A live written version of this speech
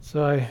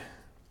So I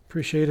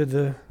appreciated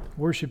the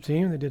worship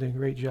team. They did a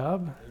great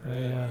job.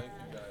 I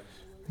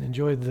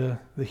enjoyed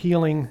the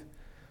healing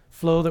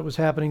flow that was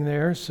happening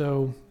there.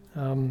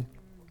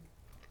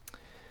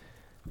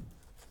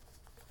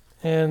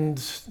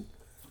 And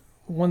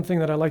one thing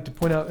that I like to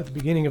point out at the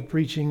beginning of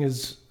preaching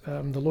is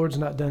the Lord's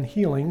not done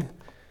healing.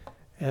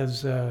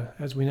 As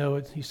we know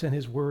it, He sent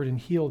His word and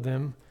healed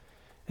them.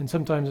 And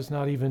sometimes it's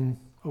not even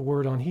a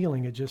word on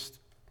healing. It just,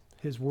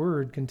 His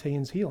word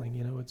contains healing.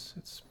 You know,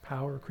 it's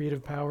power,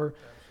 creative power,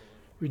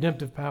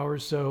 redemptive power.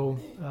 So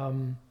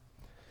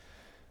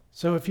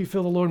if you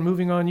feel the Lord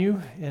moving on you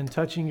and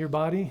touching your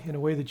body in a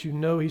way that you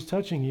know He's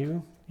touching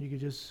you, you could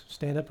just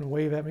stand up and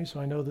wave at me so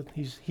I know that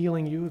He's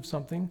healing you of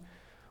something.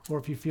 Or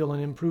if you feel an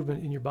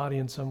improvement in your body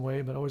in some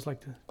way, but I always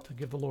like to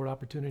give the Lord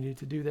opportunity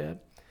to do that.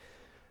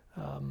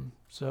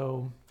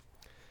 So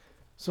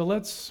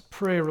let's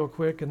pray real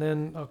quick, and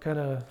then I'll kind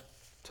of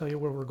tell you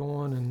where we're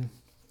going, and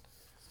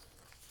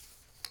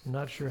I'm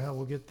not sure how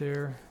we'll get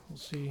there. We'll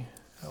see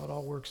how it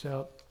all works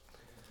out.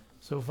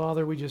 So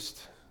Father, we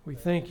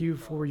thank you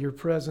for your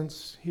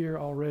presence here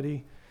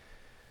already.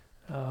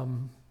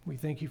 We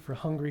thank you for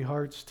hungry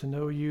hearts to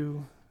know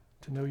you,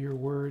 to know your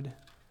word.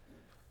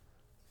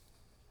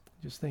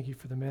 Just thank you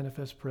for the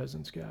manifest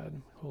presence,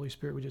 God. Holy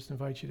Spirit, we just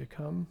invite you to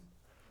come.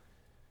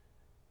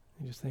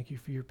 And just thank you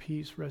for your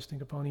peace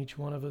resting upon each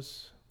one of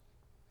us.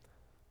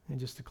 And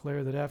just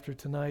declare that after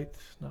tonight,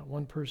 not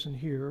one person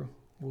here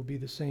will be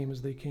the same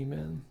as they came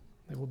in.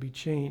 They will be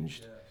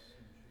changed.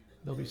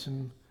 There'll be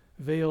some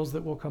veils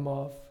that will come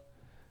off.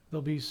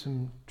 There'll be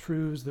some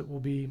truths that will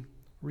be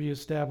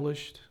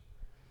reestablished.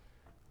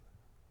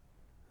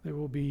 There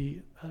will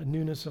be a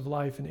newness of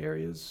life in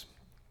areas.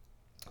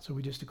 So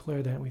we just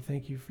declare that. We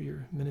thank you for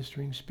your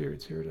ministering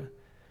spirits here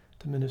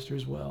to minister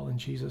as well. In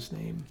Jesus'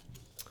 name,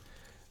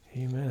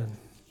 amen.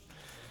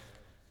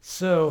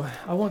 So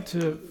I want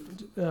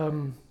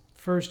to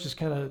first just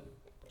kind of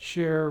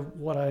share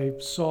what I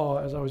saw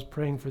as I was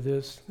praying for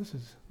this.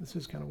 This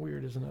is kind of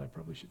weird, isn't it? I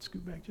probably should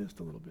scoot back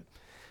just a little bit.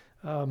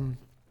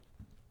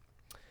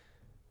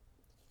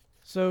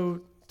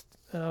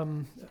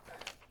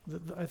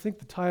 I think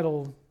the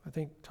title, I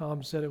think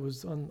Tom said it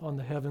was on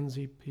the heavens.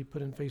 He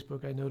put in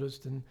Facebook, I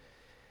noticed,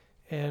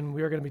 and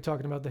we are going to be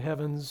talking about the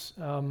heavens.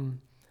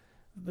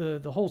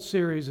 The whole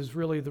series is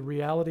really the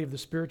reality of the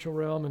spiritual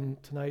realm,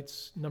 and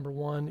tonight's number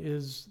one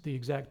is the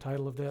exact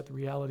title of that, the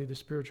reality of the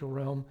spiritual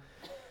realm.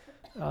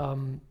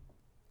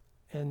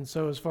 And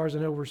so as far as I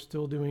know, we're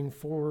still doing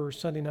 4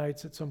 Sunday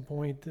nights at some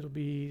point. It'll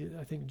be,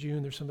 I think,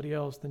 June, there's somebody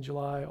else. Then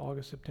July,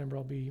 August, September,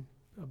 I'll be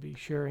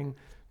sharing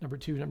number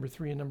 2, number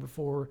 3, and number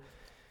 4.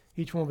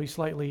 Each one will be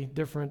slightly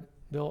different.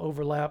 They'll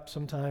overlap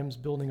sometimes,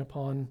 building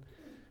upon,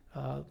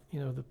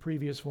 the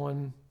previous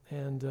one.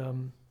 And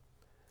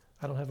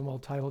I don't have them all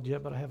titled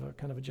yet, but I have a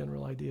kind of a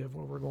general idea of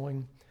where we're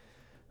going.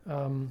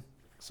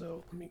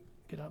 So let me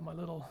get out my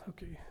little,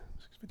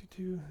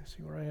 652,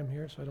 see where I am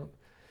here, so I don't.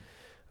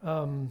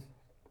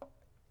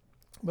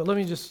 But let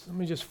me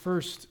just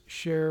first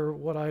share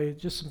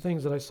just some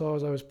things that I saw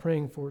as I was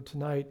praying for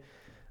tonight.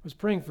 I was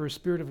praying for a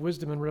spirit of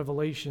wisdom and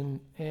revelation,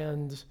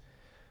 and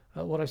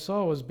what I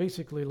saw was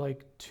basically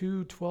like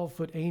 2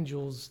 12-foot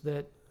angels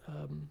that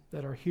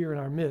are here in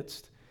our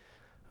midst.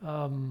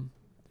 I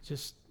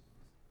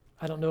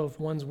don't know if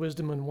one's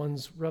wisdom and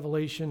one's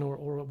revelation or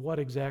what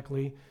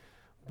exactly,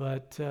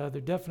 but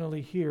they're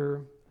definitely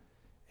here,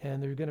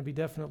 and they're going to be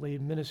definitely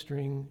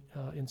ministering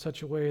in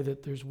such a way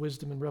that there's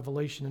wisdom and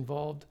revelation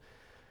involved.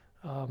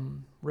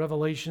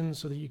 Revelation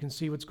so that you can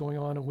see what's going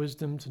on, and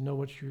wisdom to know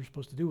what you're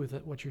supposed to do with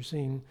it, what you're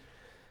seeing.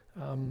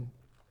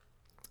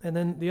 And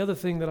then the other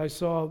thing that I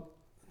saw,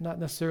 not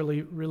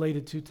necessarily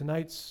related to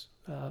tonight's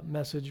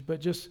message, but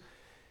just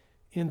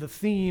in the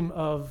theme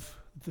of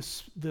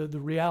the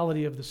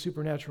reality of the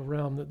supernatural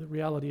realm, the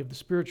reality of the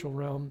spiritual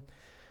realm,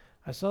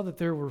 I saw that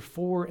there were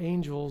 4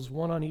 angels,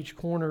 one on each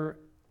corner,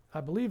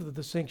 I believe of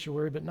the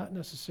sanctuary, but not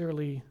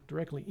necessarily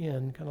directly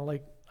in, kind of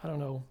like, I don't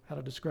know how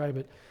to describe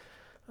it.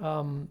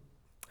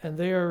 And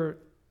they are,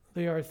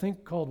 I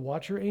think, called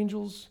watcher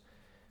angels,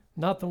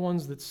 not the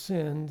ones that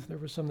sinned. There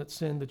were some that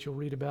sinned that you'll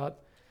read about.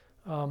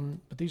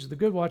 But these are the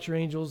good watcher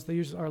angels.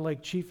 These are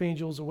like chief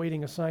angels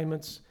awaiting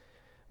assignments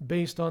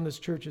based on this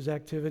church's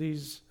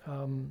activities.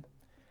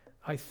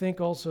 I think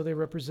also they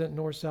represent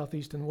north, south,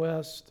 east, and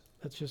west.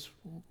 That's just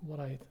what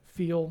I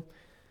feel.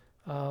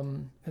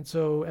 And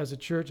so as a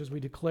church, as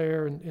we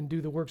declare and do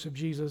the works of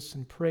Jesus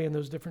and pray in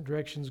those different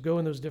directions, go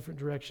in those different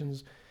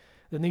directions,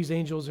 then these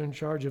angels are in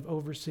charge of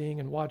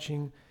overseeing and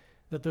watching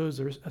that those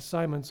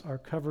assignments are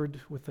covered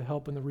with the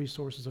help and the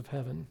resources of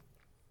heaven.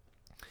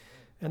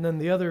 And then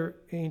the other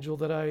angel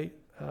that I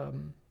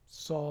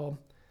saw,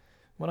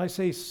 when I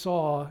say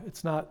saw,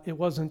 it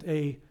wasn't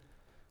a,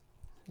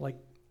 like,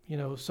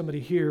 somebody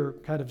here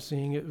kind of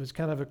seeing it. It was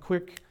kind of a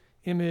quick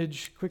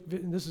image,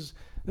 this is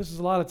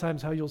a lot of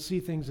times how you'll see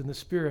things in the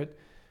spirit.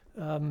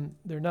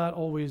 They're not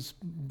always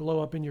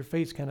blow up in your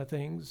face kind of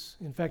things.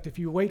 In fact, if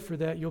you wait for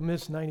that, you'll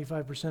miss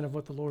 95% of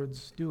what the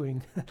Lord's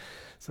doing.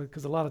 So,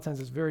 because a lot of times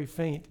it's very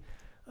faint,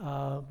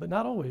 but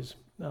not always.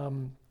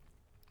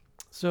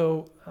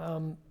 So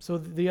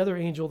the other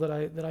angel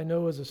that I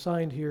know is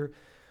assigned here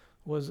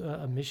was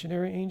a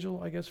missionary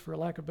angel, I guess, for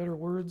lack of better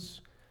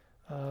words,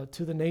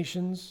 to the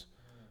nations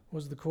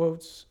was the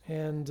quotes,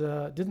 and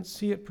didn't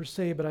see it per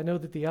se, but I know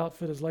that the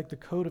outfit is like the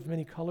coat of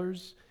many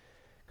colors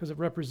because it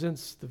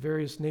represents the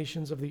various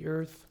nations of the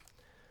earth.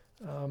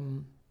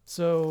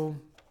 So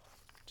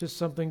just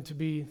something to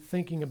be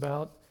thinking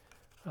about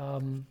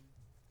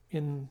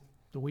in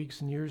the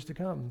weeks and years to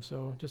come.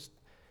 So just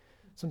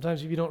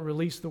sometimes if you don't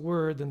release the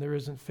word, then there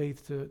isn't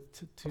faith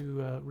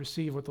to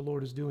receive what the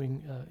Lord is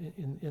doing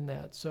in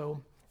that.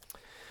 So,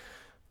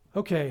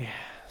 okay,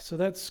 so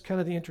that's kind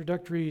of the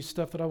introductory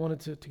stuff that I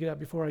wanted to get out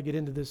before I get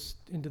into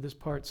this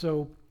part.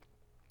 So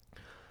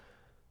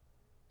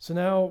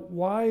now,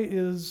 why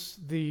is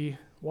the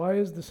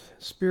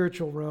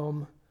spiritual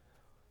realm,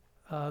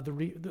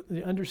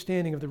 the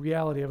understanding of the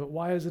reality of it,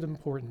 why is it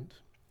important?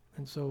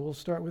 And so we'll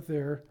start with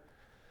there.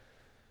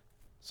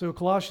 So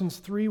Colossians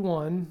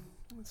 3:1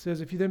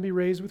 says, "If you then be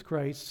raised with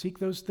Christ, seek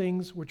those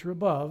things which are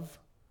above,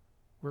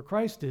 where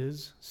Christ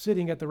is,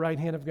 sitting at the right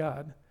hand of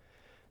God.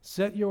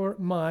 Set your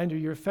mind or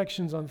your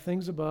affections on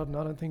things above,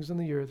 not on things on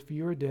the earth, for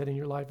you are dead and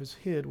your life is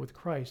hid with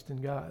Christ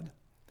in God."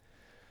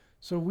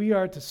 So we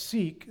are to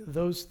seek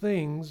those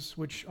things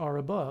which are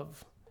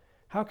above.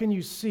 How can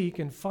you seek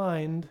and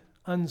find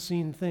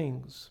unseen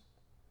things?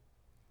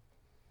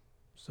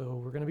 So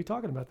we're going to be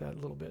talking about that a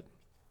little bit.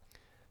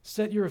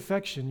 Set your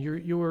affection,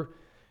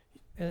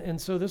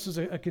 and so this is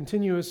a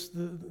continuous,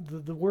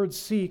 the word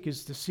seek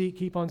is to seek,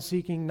 keep on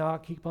seeking,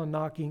 knock, keep on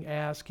knocking,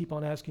 ask, keep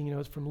on asking.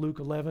 It's from Luke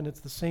 11. It's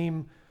the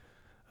same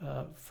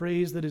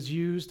phrase that is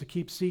used to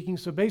keep seeking.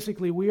 So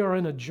basically we are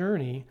in a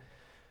journey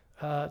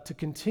to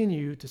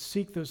continue to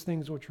seek those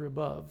things which are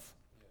above.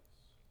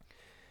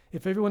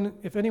 If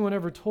anyone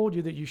ever told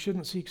you that you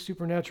shouldn't seek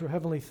supernatural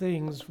heavenly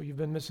things, well, you've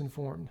been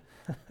misinformed.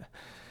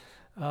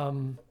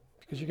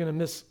 Because you're going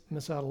to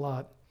miss out a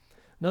lot.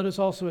 Notice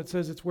also it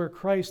says it's where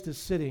Christ is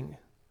sitting.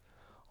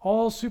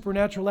 All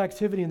supernatural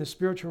activity in the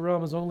spiritual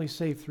realm is only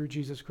safe through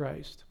Jesus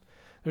Christ.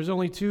 There's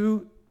only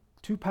two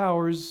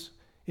powers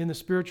in the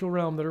spiritual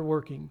realm that are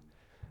working: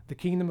 the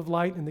kingdom of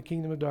light and the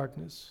kingdom of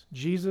darkness.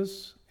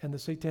 Jesus and the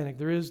satanic.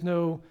 There is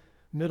no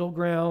middle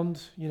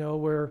ground,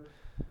 where,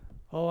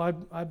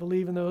 I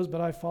believe in those,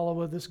 but I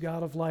follow this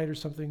God of light or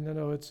something.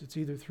 No, it's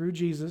either through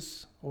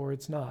Jesus or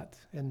it's not.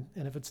 And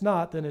if it's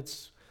not, then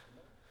it's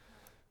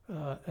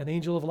an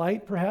angel of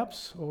light,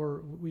 perhaps,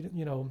 or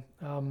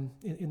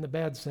in the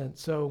bad sense.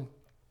 So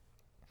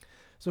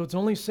it's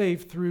only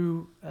safe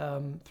through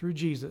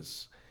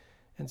Jesus,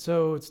 and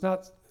so it's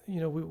not.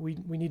 We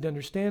need to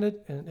understand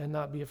it and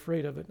not be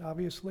afraid of it.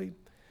 Obviously,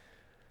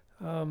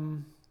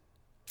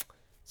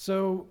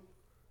 so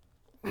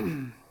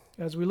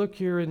as we look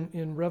here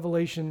in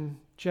Revelation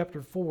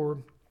chapter 4,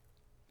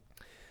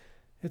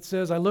 it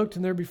says, "I looked,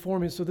 and there before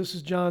me," so this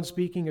is John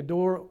speaking, "a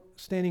door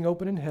standing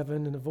open in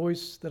heaven, and a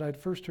voice that I'd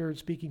first heard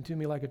speaking to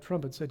me like a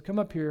trumpet said, 'Come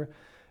up here,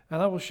 and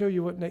I will show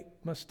you what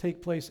must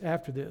take place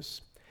after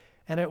this.'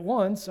 And at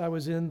once I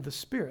was in the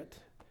Spirit,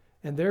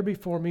 and there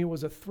before me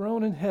was a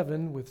throne in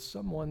heaven with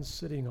someone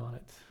sitting on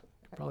it."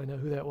 You probably know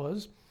who that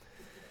was.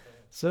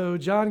 So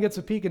John gets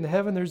a peek into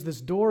heaven. There's this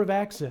door of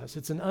access.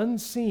 It's an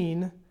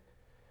unseen,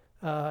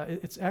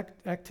 it's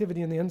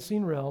activity in the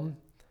unseen realm.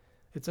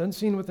 It's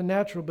unseen with the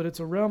natural, but it's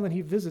a realm that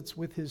he visits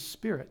with his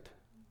Spirit.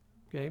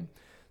 Okay?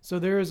 So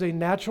there is a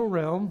natural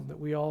realm that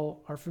we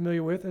all are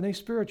familiar with and a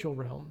spiritual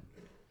realm.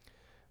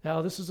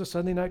 Now, this is a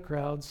Sunday night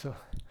crowd, so,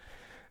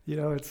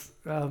 it's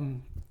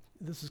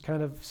this is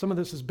kind of, some of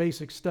this is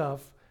basic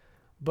stuff,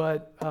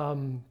 but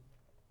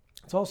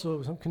it's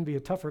also can be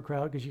a tougher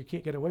crowd because you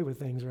can't get away with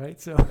things, right?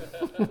 So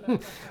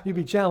you'd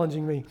be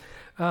challenging me.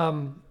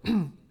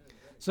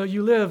 So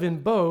you live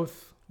in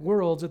both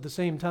worlds at the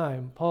same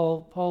time.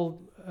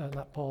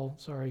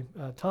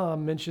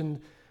 Tom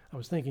mentioned, I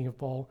was thinking of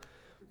Paul.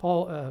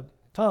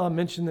 Tom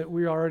mentioned that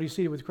we are already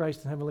seated with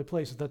Christ in heavenly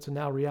places. That's a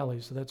now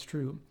reality, so that's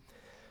true.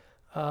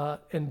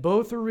 And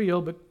both are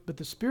real, but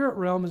the spirit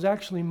realm is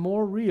actually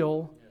more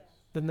real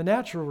than the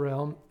natural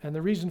realm. And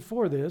the reason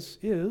for this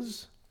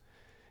is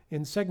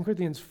in 2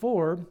 Corinthians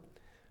 4,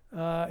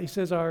 he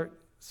says,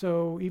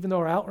 so even though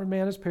our outward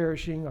man is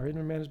perishing, our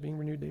inward man is being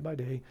renewed day by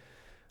day.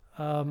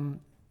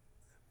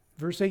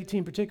 Verse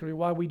 18 particularly,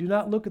 "Why we do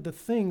not look at the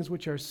things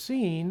which are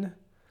seen,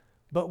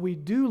 but we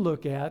do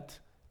look at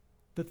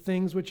the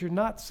things which are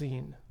not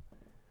seen."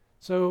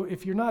 So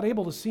if you're not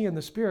able to see in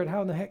the Spirit,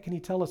 how in the heck can he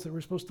tell us that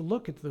we're supposed to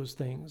look at those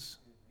things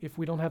if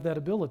we don't have that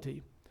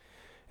ability?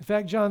 In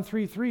fact, John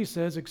 3:3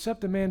 says,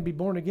 "Except a man be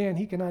born again,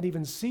 he cannot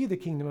even see the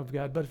kingdom of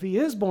God. But if he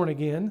is born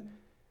again,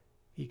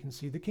 he can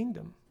see the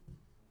kingdom."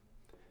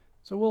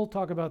 So we'll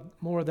talk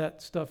about more of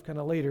that stuff kind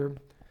of later,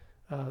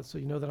 so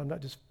you know that I'm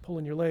not just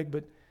pulling your leg.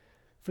 But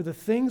for the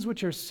things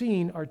which are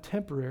seen are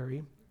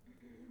temporary,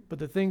 but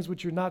the things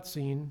which are not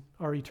seen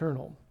are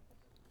eternal.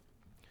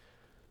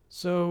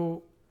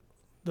 So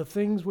the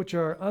things which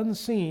are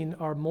unseen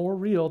are more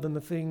real than the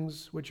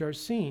things which are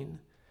seen.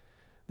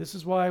 This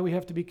is why we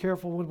have to be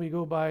careful when we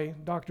go by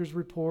doctors'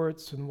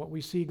 reports and what we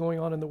see going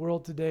on in the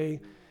world today.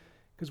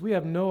 because we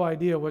have no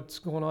idea what's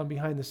going on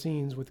behind the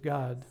scenes with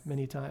God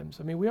many times.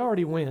 I mean, we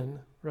already win,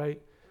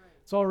 right?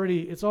 It's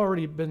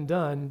already been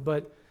done,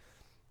 but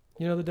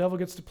the devil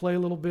gets to play a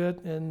little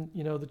bit, and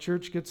the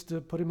church gets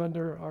to put him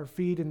under our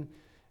feet, and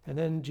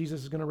then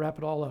Jesus is going to wrap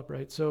it all up,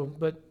 right? So,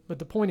 but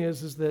the point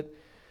is that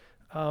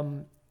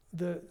and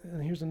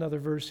here's another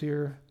verse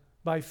here.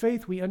 By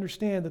faith we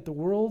understand that the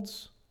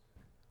worlds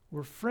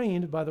were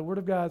framed by the word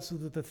of God, so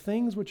that the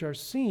things which are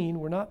seen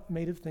were not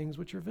made of things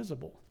which are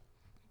visible.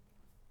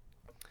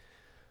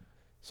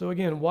 So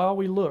again, while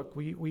we look,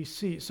 we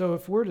see. So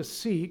if we're to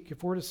seek,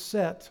 if we're to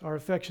set our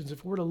affections,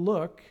 if we're to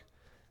look,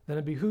 then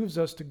it behooves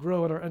us to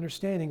grow in our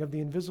understanding of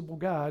the invisible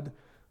God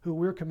who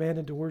we're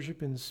commanded to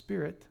worship in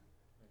spirit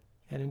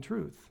and in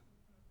truth.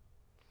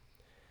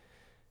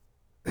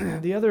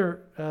 The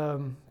other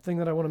thing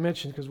that I want to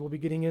mention, because we'll be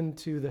getting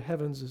into the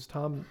heavens, as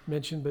Tom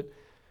mentioned, but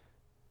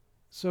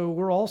so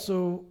we're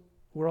also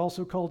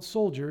called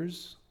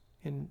soldiers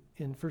in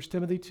 1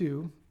 Timothy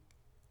 2.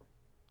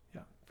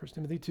 Yeah, 1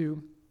 Timothy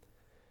 2.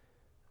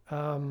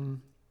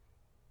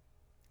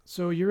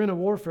 So you're in a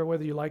warfare,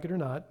 whether you like it or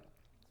not.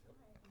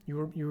 You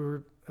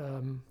were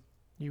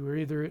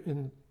either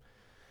in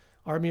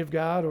army of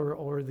God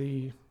or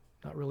the,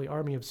 not really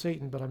army of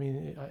Satan, but I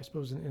mean, I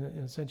suppose in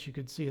a sense you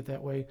could see it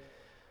that way.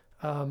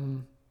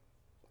 2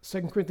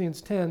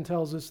 Corinthians 10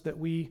 tells us that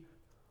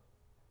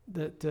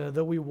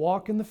though we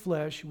walk in the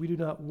flesh, we do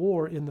not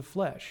war in the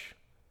flesh,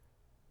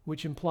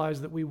 which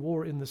implies that we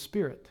war in the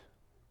Spirit.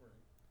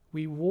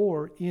 We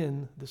war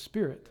in the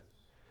Spirit.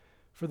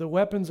 For the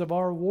weapons of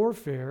our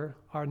warfare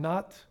are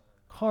not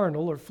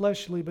carnal or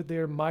fleshly, but they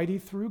are mighty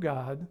through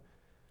God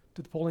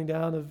to the pulling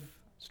down of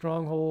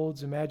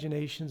strongholds,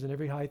 imaginations, and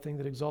every high thing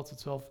that exalts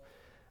itself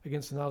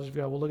against the knowledge of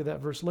God. We'll look at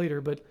that verse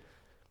later.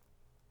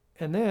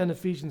 And then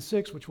Ephesians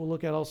 6, which we'll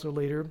look at also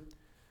later,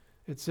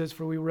 it says,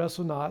 for we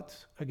wrestle not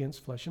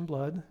against flesh and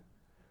blood,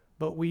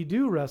 but we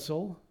do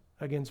wrestle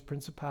against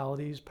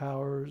principalities,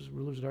 powers,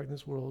 rulers of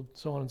darkness, world,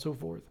 so on and so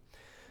forth.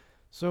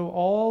 So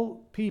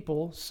all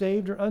people,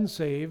 saved or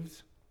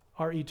unsaved,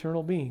 are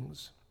eternal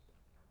beings.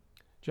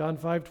 John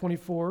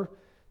 5:24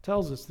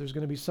 tells us there's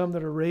going to be some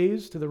that are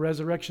raised to the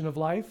resurrection of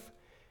life,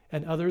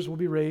 and others will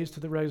be raised to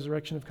the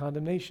resurrection of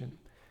condemnation.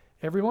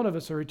 Every one of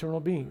us are eternal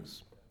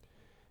beings.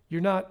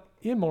 You're not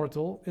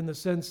immortal in the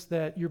sense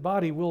that your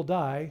body will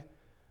die,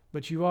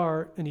 but you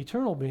are an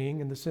eternal being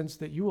in the sense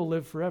that you will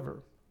live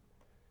forever,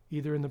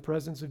 either in the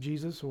presence of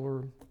Jesus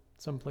or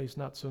someplace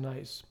not so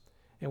nice.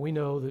 And we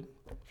know that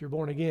if you're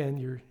born again,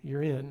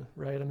 you're in,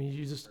 right? I mean,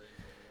 you just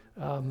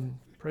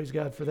praise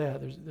God for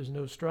that. There's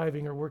no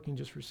striving or working,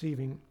 just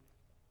receiving.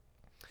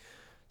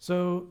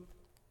 So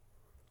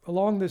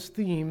along this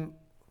theme,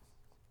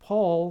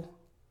 Paul,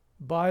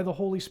 by the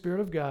Holy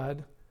Spirit of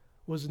God,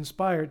 was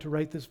inspired to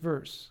write this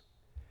verse.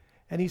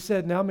 And he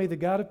said, now may the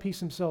God of peace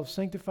himself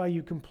sanctify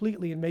you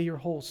completely, and may your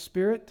whole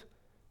spirit,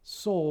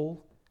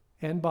 soul,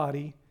 and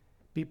body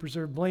be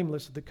preserved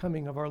blameless at the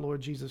coming of our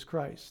Lord Jesus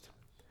Christ.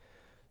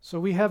 So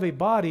we have a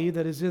body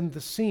that is in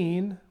the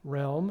seen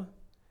realm,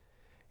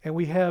 and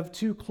we have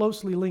two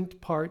closely linked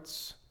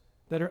parts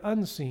that are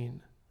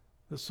unseen,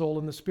 the soul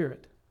and the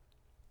spirit.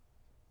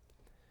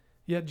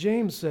 Yet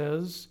James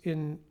says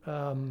in,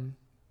 forget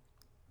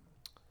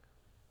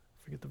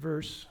the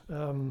verse,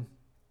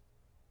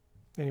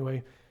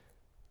 anyway,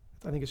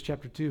 I think it's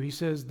chapter 2, he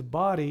says the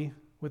body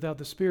without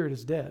the spirit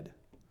is dead.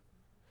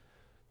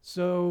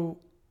 So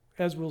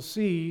as we'll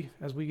see,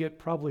 as we get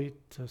probably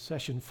to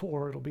session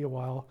 4, it'll be a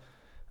while,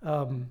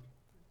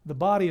 the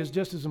body is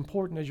just as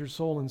important as your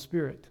soul and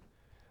spirit.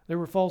 There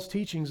were false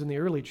teachings in the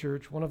early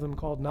church, one of them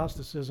called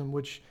Gnosticism,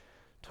 which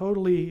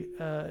totally,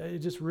 it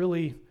just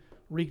really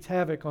wreaked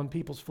havoc on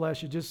people's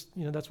flesh. It just,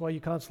 that's why you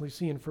constantly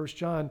see in 1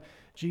 John,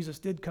 Jesus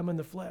did come in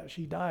the flesh.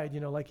 He died,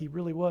 like he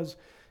really was,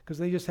 because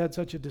they just had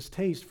such a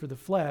distaste for the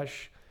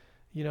flesh,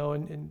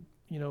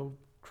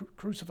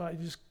 crucified,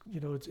 just,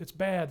 it's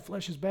bad.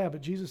 Flesh is bad,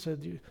 but Jesus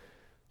said,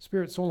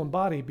 spirit, soul, and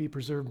body be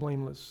preserved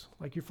blameless.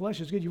 Like your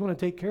flesh is good. You want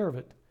to take care of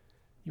it.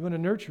 You want to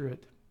nurture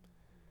it.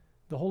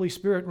 The Holy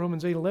Spirit,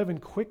 Romans 8:11,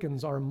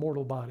 quickens our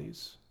mortal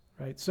bodies,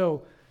 right?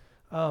 So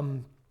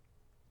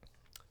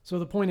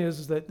the point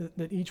is that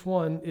each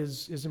one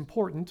is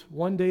important.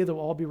 One day they'll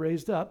all be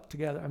raised up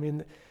together. I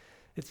mean,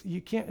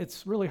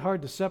 it's really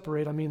hard to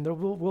separate. I mean, there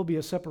will be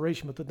a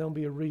separation, but there'll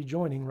be a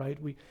rejoining, right?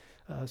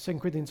 2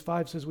 Corinthians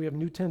 5 says we have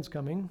new tents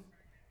coming.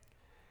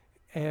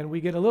 And we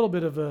get a little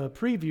bit of a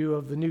preview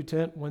of the new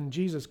tent when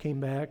Jesus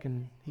came back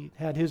and he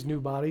had his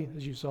new body,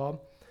 as you saw.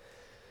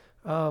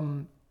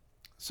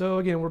 So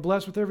again, we're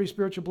blessed with every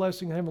spiritual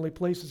blessing in heavenly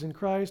places in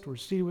Christ. We're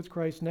seated with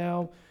Christ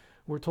now.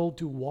 We're told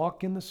to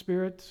walk in the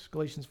Spirit,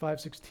 Galatians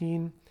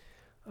 5:16.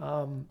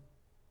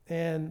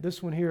 And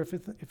this one here,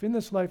 if in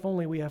this life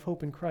only we have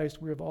hope in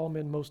Christ, we're of all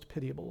men most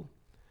pitiable.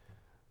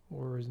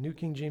 Or as New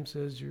King James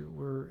says,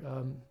 we're,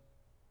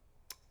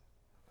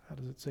 how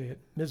does it say it?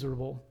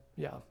 Miserable.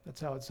 Yeah, that's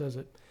how it says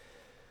it.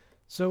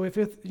 So if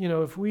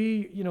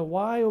we,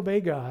 why obey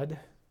God?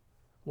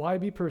 Why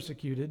be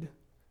persecuted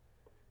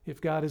if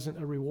God isn't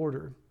a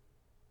rewarder?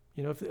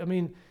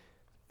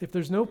 if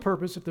there's no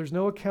purpose, if there's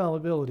no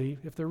accountability,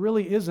 if there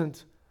really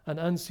isn't an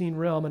unseen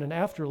realm and an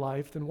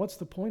afterlife, then what's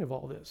the point of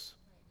all this?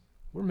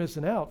 We're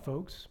missing out,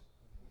 folks.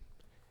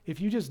 If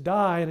you just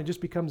die and it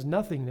just becomes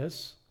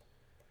nothingness,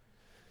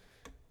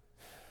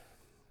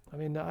 I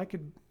mean, I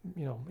could,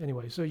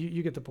 anyway, so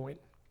you get the point.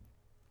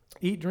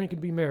 Eat, drink,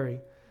 and be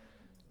merry.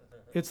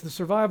 It's the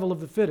survival of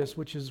the fittest,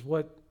 which is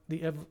what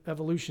the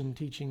evolution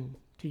teaching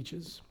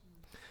teaches.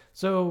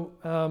 So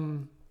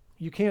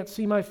you can't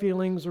see my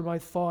feelings or my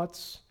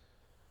thoughts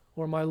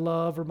or my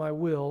love or my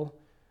will.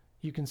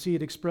 You can see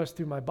it expressed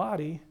through my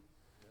body,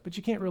 but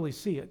you can't really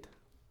see it,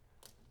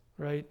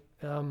 right?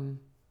 And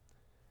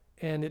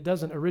it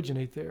doesn't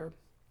originate there.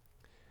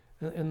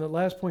 And the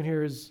last point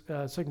here is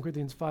 2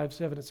 Corinthians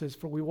 5:7. It says,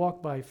 "For we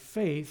walk by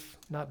faith,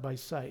 not by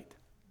sight."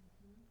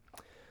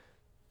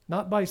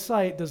 Not by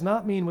sight does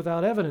not mean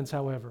without evidence,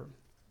 however.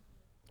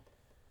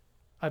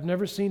 I've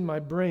never seen my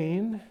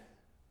brain,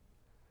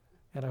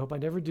 and I hope I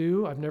never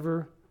do. I've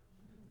never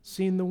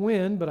seen the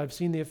wind, but I've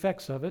seen the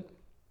effects of it.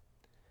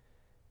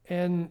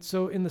 And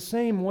so in the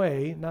same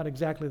way, not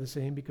exactly the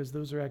same, because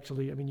those are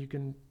actually, you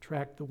can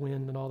track the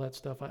wind and all that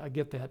stuff. I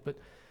get that. But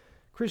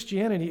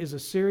Christianity is a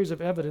series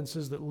of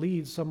evidences that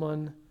lead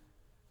someone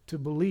to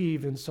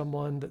believe in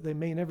someone that they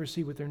may never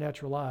see with their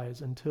natural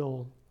eyes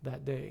until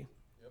that day,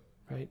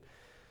 right?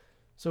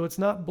 So it's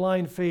not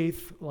blind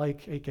faith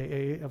like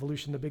AKA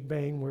evolution, the Big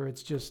Bang, where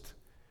it's just,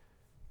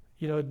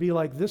 it'd be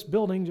like this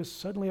building just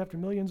suddenly after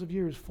millions of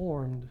years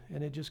formed,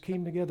 and it just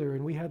came together,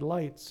 and we had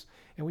lights,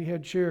 and we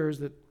had chairs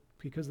that,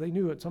 because they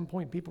knew at some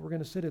point people were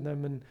going to sit in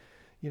them, and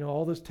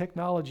all this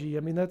technology.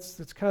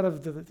 That's kind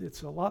of,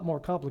 it's a lot more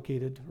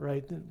complicated,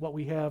 right, than what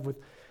we have with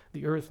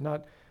the Earth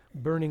not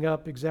burning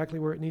up exactly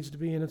where it needs to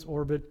be in its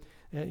orbit,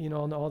 and,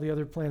 on all the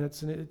other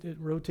planets, and it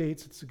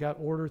rotates. It's got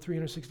order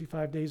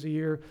 365 days a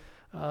year,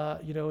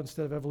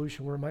 instead of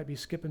evolution where it might be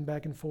skipping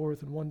back and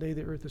forth, and one day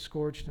the Earth is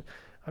scorched.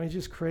 It's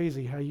just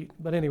crazy how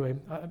but anyway,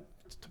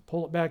 to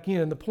pull it back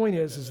in, the point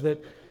is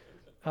that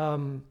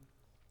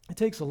it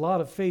takes a lot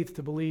of faith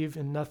to believe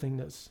in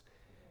nothingness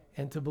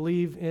and to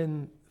believe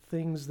in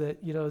things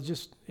that,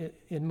 just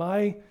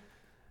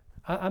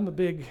I'm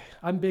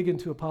big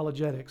into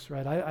apologetics,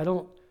 right? I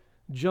don't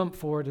jump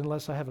for it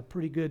unless I have a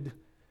pretty good,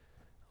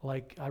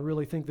 I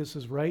really think this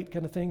is right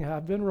kind of thing.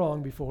 I've been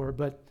wrong before,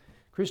 but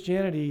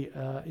Christianity,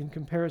 in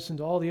comparison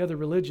to all the other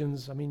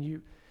religions,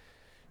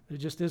 there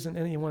just isn't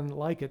anyone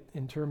like it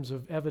in terms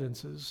of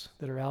evidences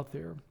that are out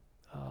there,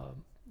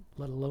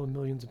 let alone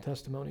millions of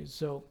testimonies.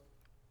 So,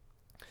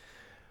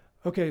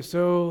 okay,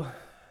 so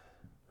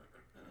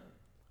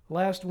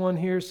last one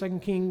here, 2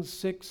 Kings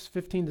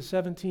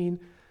 6:15-17.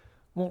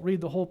 Won't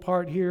read the whole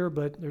part here,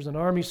 but there's an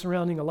army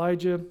surrounding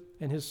Elijah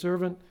and his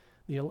servant.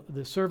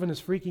 The servant is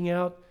freaking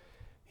out.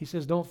 He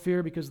says, "Don't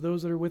fear, because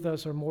those that are with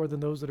us are more than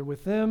those that are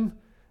with them."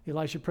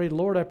 Elisha prayed,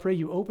 "Lord, I pray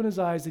you open his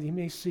eyes that he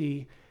may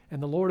see."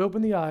 And the Lord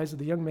opened the eyes of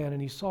the young man,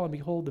 and he saw, and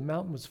behold, the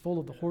mountain was full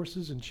of the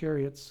horses and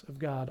chariots of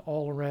God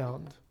all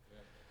around.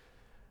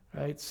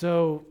 Yeah. Right?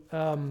 So,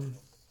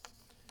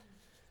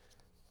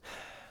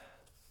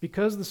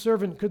 because the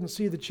servant couldn't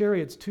see the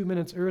chariots 2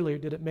 minutes earlier,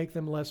 did it make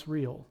them less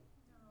real?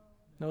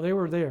 No, they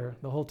were there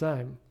the whole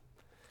time.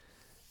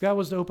 If God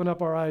was to open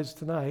up our eyes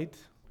tonight,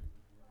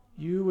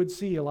 you would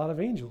see a lot of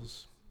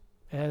angels.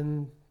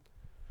 And,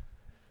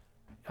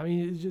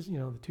 it's just,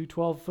 the two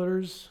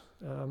 12-footers,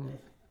 the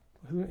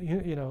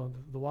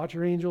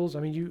watcher angels.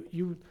 And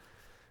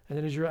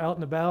then as you're out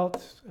and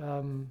about,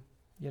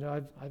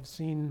 I've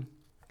seen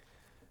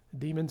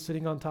demons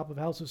sitting on top of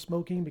houses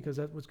smoking, because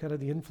that was kind of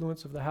the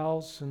influence of the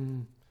house,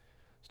 and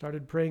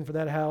started praying for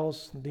that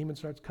house, and the demon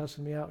starts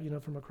cussing me out,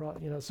 from across,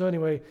 So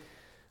anyway,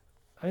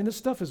 this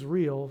stuff is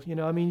real,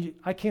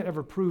 I can't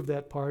ever prove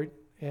that part,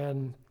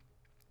 and,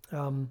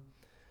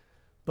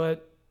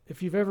 but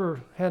if you've ever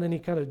had any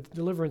kind of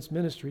deliverance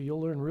ministry,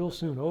 you'll learn real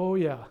soon, oh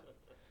yeah,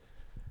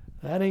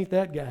 that ain't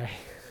that guy.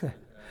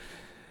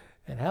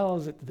 And how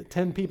is it that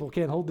 10 people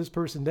can't hold this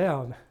person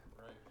down?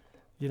 Right.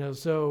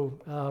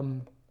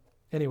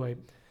 Anyway,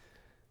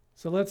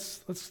 so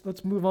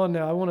let's move on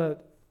now.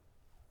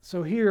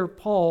 So here,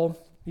 Paul,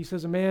 he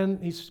says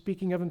he's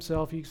speaking of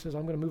himself. He says,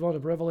 I'm going to move on to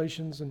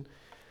Revelations and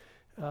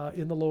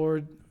in the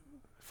Lord.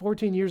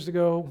 14 years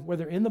ago,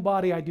 whether in the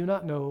body I do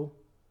not know,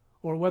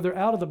 or whether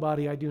out of the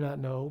body I do not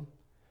know,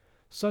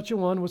 such a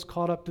one was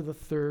caught up to the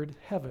third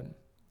heaven.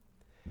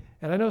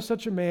 And I know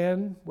such a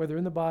man, whether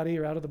in the body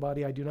or out of the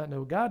body, I do not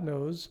know. God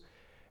knows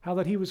how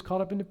that he was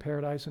caught up into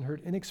paradise and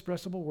heard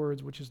inexpressible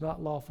words which is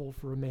not lawful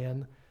for a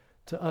man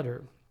to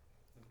utter.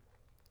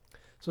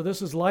 So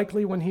this is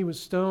likely when he was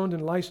stoned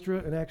in Lystra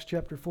in Acts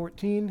chapter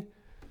 14.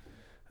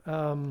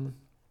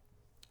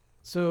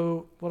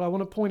 So what I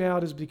want to point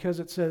out is,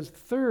 because it says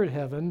third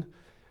heaven,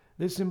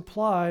 this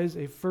implies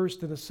a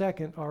first and a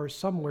second are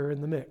somewhere in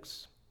the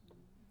mix.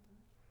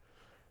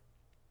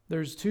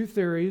 There's two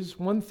theories.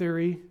 One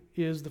theory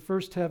is the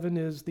first heaven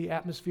is the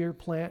atmosphere.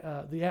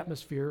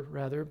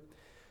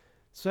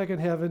 Second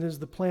heaven is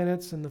the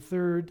planets, and the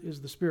third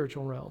is the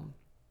spiritual realm.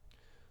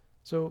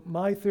 So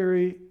my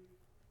theory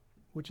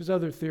which is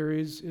other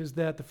theories, is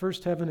that the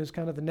first heaven is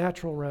kind of the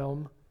natural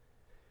realm,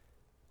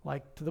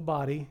 like to the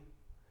body,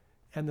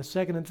 and the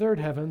second and third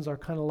heavens are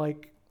kind of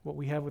like what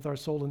we have with our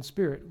soul and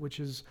spirit, which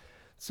is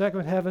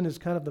second heaven is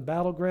kind of the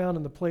battleground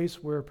and the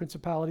place where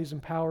principalities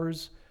and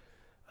powers,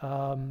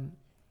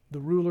 the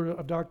ruler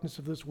of darkness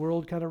of this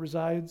world kind of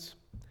resides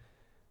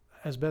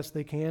as best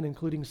they can,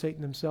 including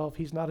Satan himself.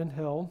 He's not in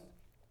hell.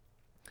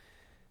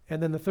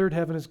 And then the third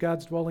heaven is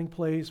God's dwelling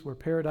place where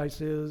paradise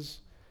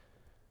is.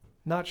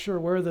 Not sure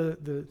where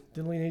the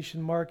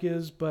delineation mark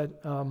is,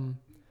 but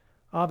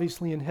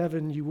obviously in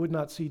heaven you would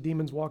not see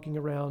demons walking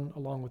around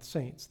along with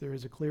saints. There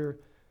is a clear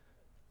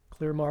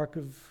mark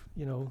of,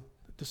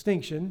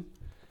 distinction.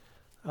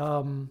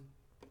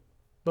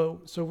 But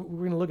so we're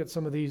going to look at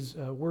some of these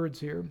words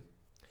here.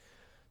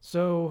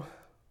 So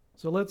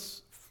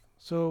let's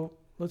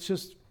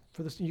just,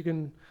 for this, you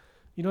don't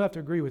have to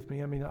agree with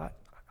me. I mean,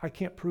 I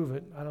can't prove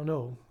it. I don't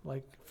know,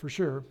 like for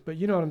sure, but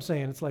you know what I'm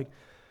saying. It's like,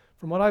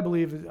 from what I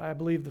believe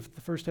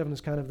the first heaven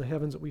is kind of the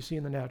heavens that we see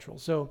in the natural.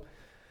 So,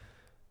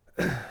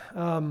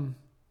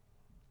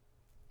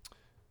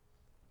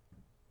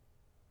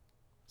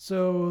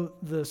 so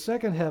the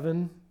second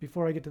heaven,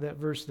 before I get to that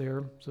verse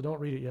there, so don't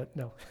read it yet,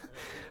 no.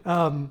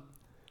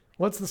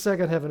 What's the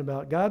second heaven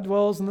about? God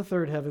dwells in the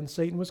third heaven.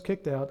 Satan was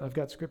kicked out. I've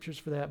got scriptures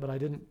for that, but I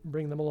didn't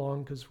bring them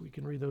along because we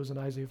can read those in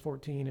Isaiah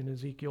 14 and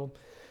Ezekiel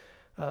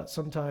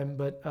sometime.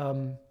 But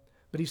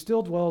he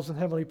still dwells in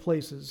heavenly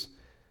places.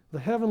 The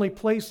heavenly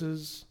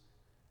places,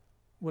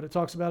 what it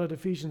talks about at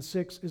Ephesians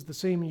 6, is the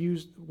same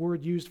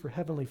word used for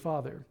heavenly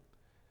Father.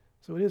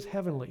 So it is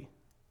heavenly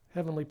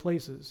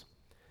places.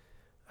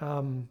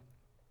 And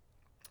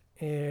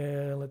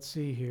let's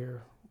see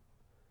here.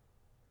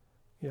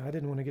 Yeah, I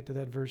didn't want to get to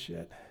that verse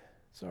yet.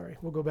 Sorry,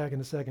 we'll go back in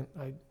a second.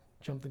 I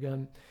jumped the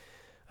gun.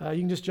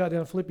 You can just jot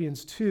down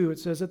Philippians 2. It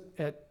says,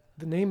 at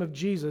the name of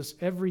Jesus,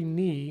 every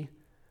knee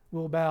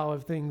will bow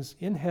of things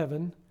in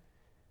heaven,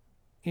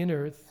 in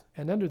earth,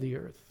 and under the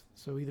earth.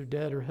 So either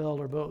dead or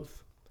hell or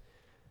both.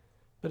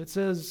 But it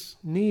says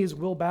knees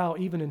will bow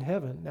even in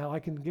heaven. Now I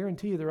can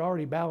guarantee you they're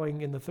already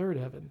bowing in the third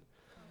heaven.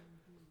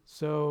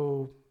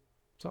 So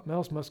something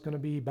else must going to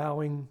be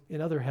bowing in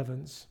other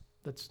heavens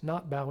that's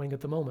not bowing at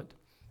the moment.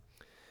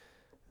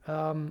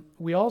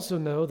 We also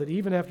know that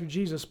even after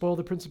Jesus spoiled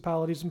the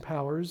principalities and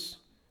powers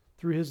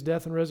through his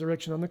death and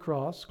resurrection on the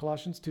cross,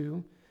 Colossians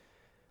 2,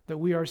 that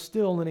we are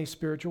still in a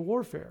spiritual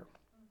warfare.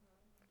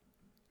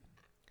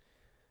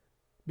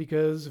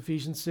 Because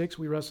Ephesians 6,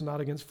 we wrestle not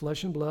against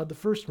flesh and blood, the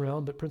first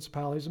realm, but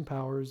principalities and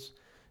powers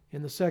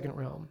in the second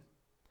realm.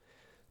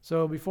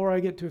 So before I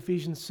get to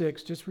Ephesians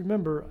 6, just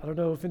remember, I don't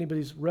know if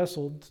anybody's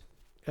wrestled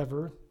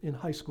ever in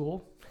high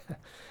school.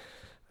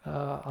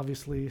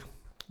 Obviously,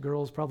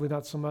 girls probably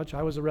not so much.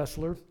 I was a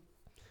wrestler.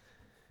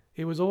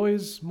 It was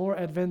always more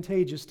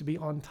advantageous to be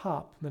on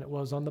top than it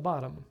was on the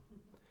bottom.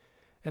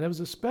 And it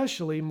was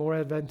especially more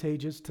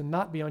advantageous to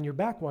not be on your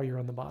back while you're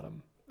on the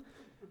bottom.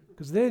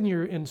 Because then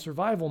you're in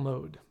survival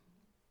mode.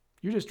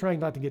 You're just trying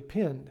not to get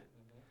pinned.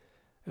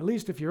 At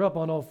least if you're up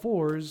on all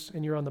fours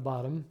and you're on the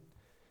bottom,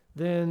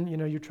 then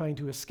you're trying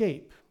to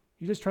escape.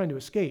 You're just trying to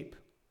escape.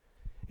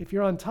 If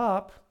you're on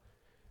top,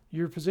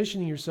 you're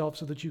positioning yourself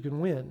so that you can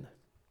win.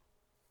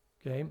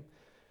 Okay?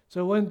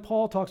 So when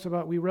Paul talks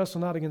about we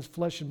wrestle not against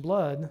flesh and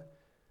blood,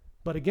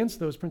 but against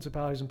those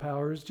principalities and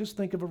powers, just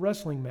think of a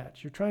wrestling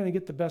match. You're trying to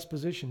get the best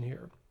position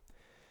here.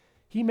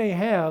 He may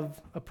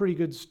have a pretty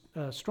good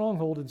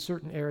stronghold in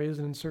certain areas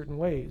and in certain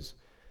ways,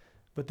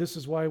 but this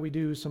is why we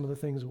do some of the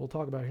things that we'll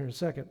talk about here in a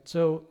second.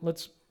 So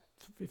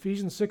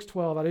Ephesians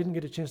 6:12. I didn't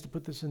get a chance to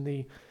put this in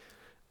the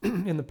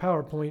in the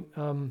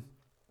PowerPoint.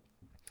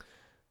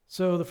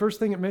 So the first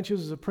thing it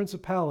mentions is a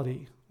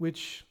principality,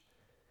 which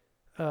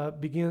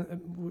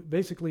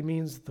basically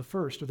means the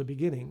first or the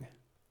beginning.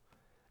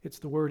 It's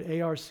the word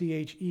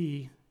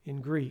arche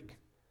in Greek.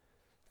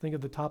 Think of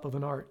the top of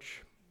an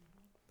arch.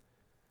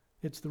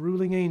 It's the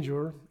ruling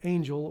angel,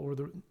 or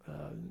the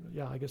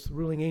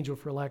ruling angel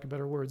for lack of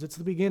better words. It's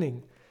the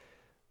beginning.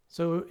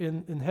 So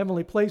in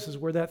heavenly places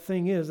where that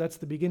thing is, that's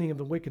the beginning of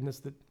the wickedness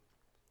that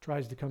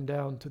tries to come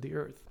down to the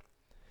earth.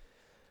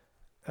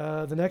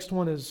 The next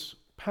one is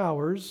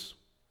powers.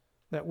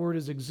 That word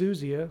is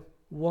exousia,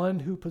 one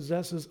who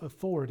possesses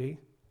authority.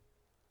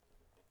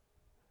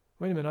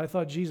 Wait a minute, I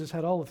thought Jesus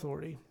had all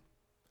authority.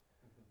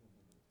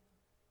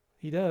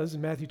 He does. In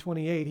Matthew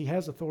 28, he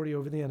has authority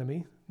over the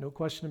enemy. No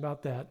question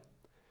about that.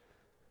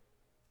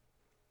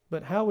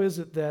 But how is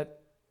it that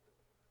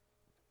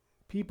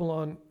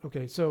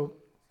so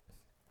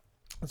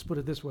let's put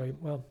it this way.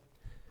 Well,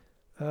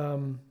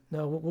 no,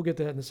 we'll get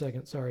to that in a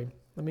second. Sorry.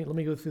 Let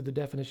me go through the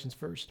definitions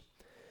first.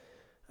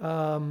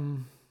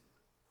 And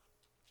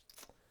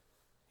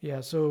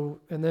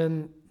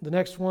then the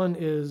next one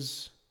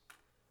is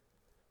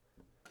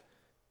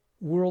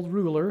world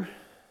ruler,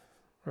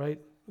 right?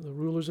 The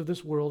rulers of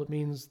this world. It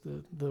means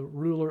the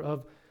ruler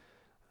of,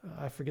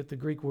 I forget the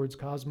Greek words,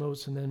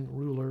 cosmos and then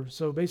ruler.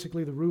 So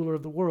basically the ruler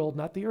of the world,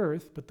 not the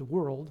earth, but the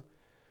world.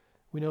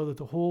 We know that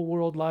the whole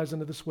world lies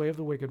under the sway of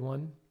the wicked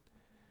one.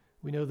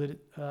 We know that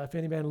if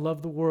any man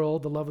love the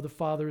world, the love of the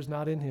Father is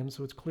not in him,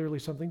 so it's clearly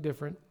something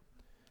different.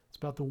 It's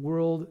about the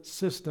world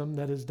system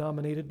that is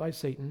dominated by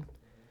Satan.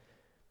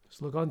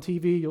 Just look on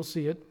TV, you'll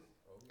see it.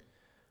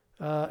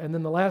 And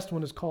then the last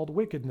one is called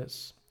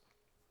wickedness.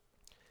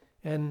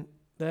 And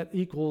that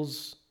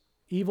equals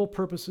evil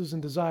purposes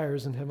and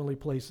desires in heavenly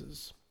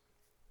places.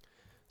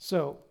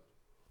 So,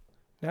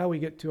 now we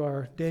get to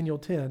our Daniel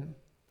 10.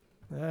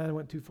 I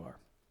went too far.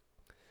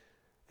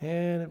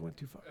 And it went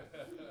too far.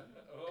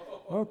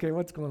 Okay,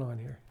 what's going on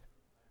here?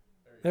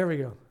 There we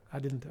go. I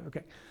didn't.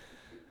 Okay.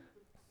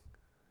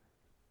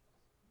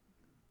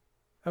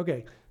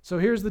 Okay, so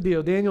here's the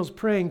deal. Daniel's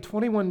praying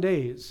 21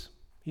 days.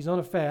 He's on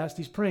a fast.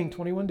 He's praying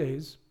 21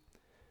 days.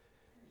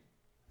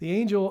 The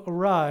angel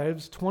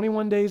arrives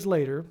 21 days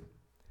later.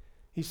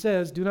 He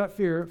says, "Do not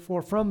fear,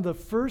 for from the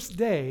first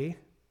day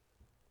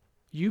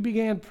you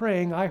began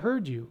praying, I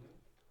heard you.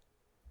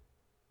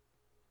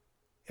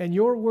 And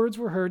your words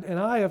were heard, and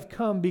I have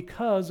come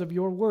because of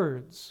your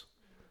words."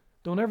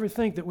 Don't ever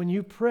think that when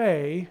you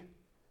pray,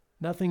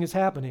 nothing is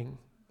happening,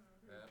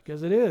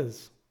 because it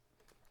is.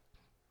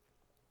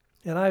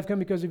 "And I have come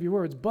because of your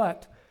words.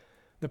 But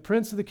the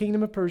prince of the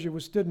kingdom of Persia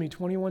withstood me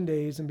 21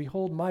 days, and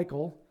behold,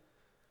 Michael,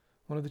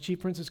 one of the chief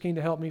princes, came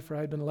to help me, for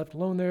I had been left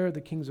alone there.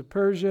 The kings of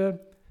Persia,"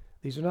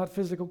 these are not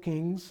physical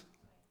kings,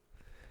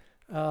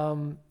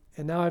 "and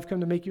now I've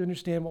come to make you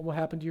understand what will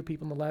happen to your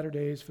people in the latter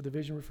days, for the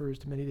vision refers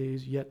to many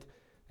days yet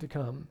to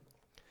come."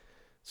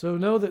 So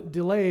know that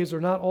delays are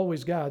not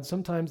always God.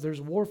 Sometimes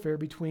there's warfare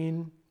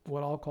between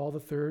what I'll call the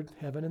third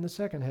heaven and the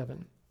second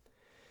heaven.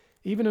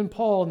 Even in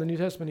Paul in the New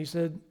Testament, he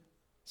said,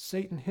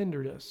 Satan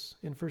hindered us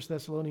in 1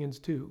 Thessalonians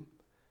 2.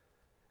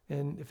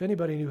 And if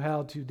anybody knew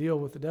how to deal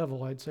with the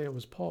devil, I'd say it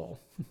was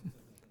Paul.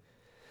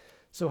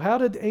 So how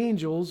did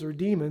angels or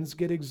demons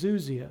get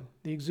exousia?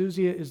 The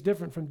exousia is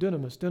different from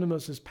dunamis.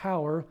 Dunamis is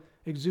power.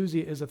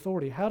 Exousia is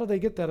authority. How do they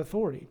get that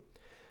authority?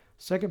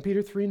 2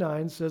 Peter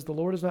 3:9 says, "The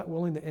Lord is not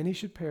willing that any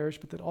should perish,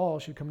 but that all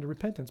should come to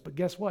repentance." But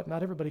guess what?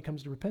 Not everybody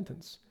comes to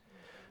repentance.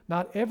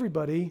 Not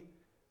everybody,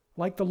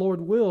 like the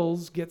Lord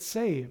wills, gets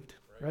saved,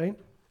 right?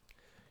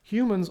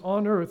 Humans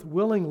on earth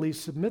willingly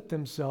submit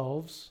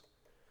themselves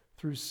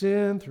through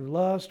sin, through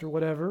lust, or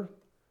whatever.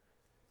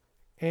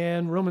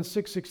 And Romans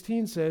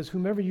 6:16 says,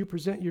 "Whomever you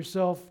present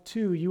yourself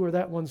to, you are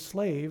that one's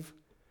slave,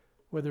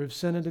 whether of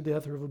sin unto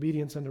death or of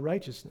obedience unto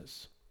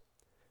righteousness."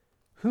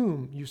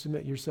 Whom you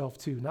submit yourself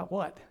to, not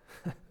what.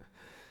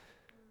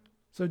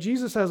 So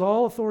Jesus has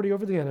all authority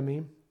over the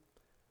enemy,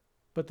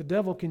 but the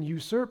devil can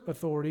usurp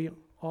authority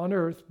on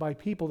earth by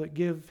people that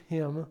give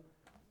him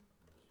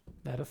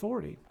that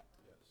authority.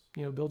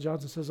 You know, Bill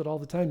Johnson says it all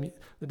the time.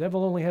 The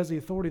devil only has the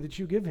authority that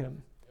you give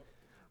him.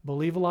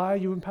 Believe a lie,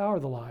 you empower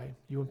the lie.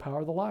 You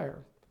empower the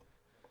liar.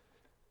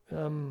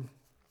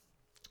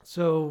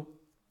 So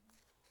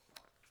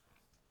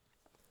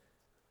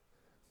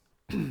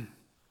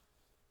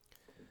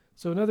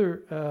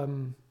another,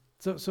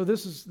 so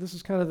this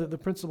is kind of the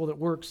principle that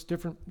works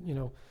different, you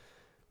know.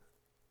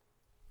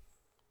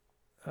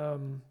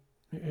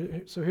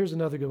 So here's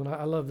another good one.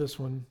 I love this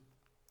one.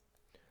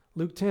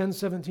 Luke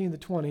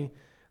 10:17-20.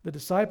 The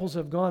disciples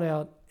have gone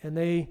out, and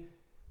they,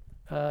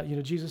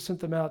 Jesus sent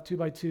them out 2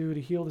 by 2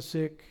 to heal the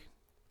sick,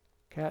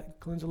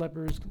 cleanse the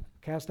lepers,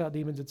 cast out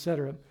demons,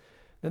 etc.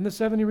 Then the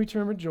 70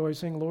 returned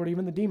rejoicing, "Lord,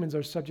 even the demons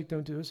are subject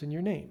unto us in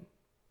your name."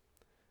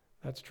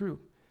 That's true.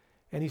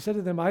 And he said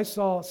to them, "I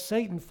saw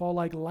Satan fall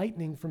like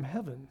lightning from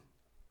heaven.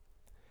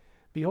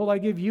 Behold, I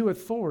give you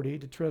authority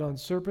to tread on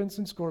serpents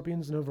and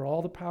scorpions and over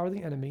all the power of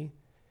the enemy,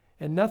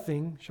 and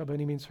nothing shall by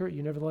any means hurt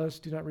you. Nevertheless,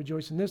 do not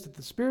rejoice in this, that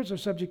the spirits are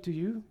subject to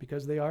you,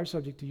 because they are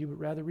subject to you, but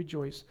rather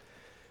rejoice,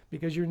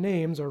 because your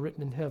names are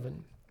written in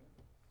heaven."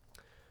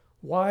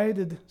 Why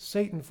did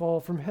Satan fall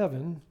from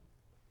heaven?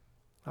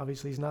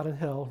 Obviously, he's not in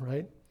hell,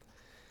 right?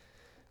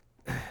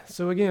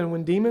 So again,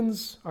 when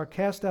demons are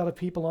cast out of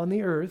people on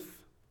the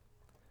earth,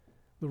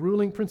 the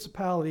ruling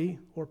principality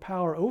or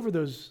power over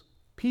those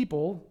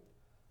people,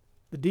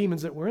 the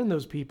demons that were in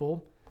those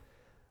people,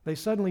 they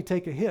suddenly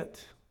take a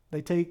hit.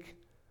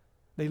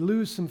 They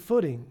lose some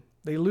footing.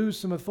 They lose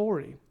some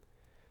authority.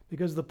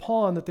 Because the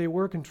pawn that they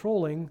were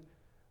controlling,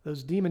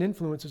 those demon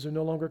influences are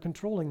no longer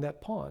controlling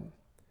that pawn.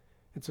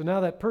 And so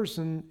now that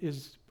person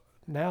is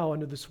now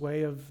under the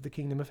sway of the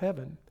kingdom of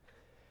heaven.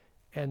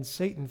 And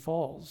Satan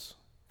falls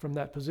from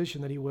that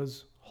position that he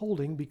was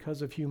holding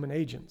because of human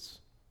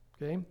agents.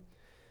 Okay?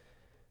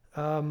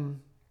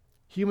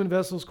 Human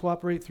vessels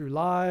cooperate through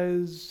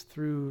lies,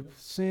 through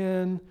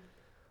sin,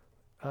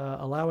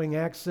 allowing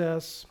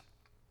access.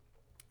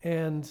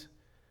 And,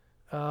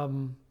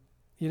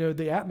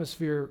 the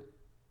atmosphere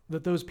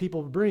that those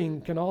people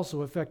bring can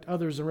also affect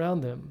others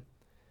around them.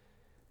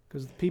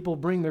 Because people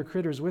bring their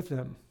critters with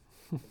them.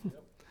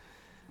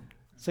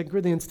 2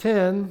 Corinthians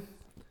 10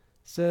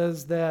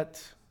 says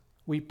that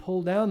we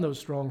pull down those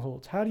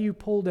strongholds. How do you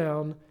pull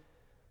down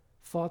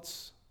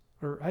thoughts,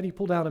 or how do you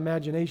pull down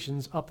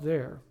imaginations up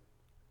there?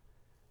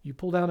 You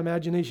pull down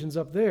imaginations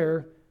up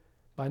there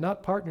by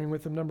not partnering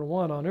with them, number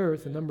one, on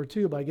earth, and number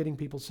two, by getting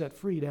people set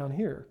free down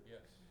here. Yes.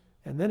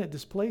 and then it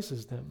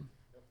displaces them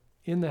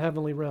in the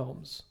heavenly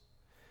realms.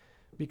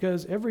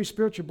 Because every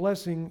spiritual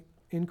blessing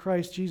in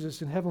Christ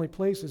Jesus in heavenly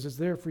places is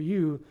there for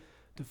you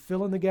to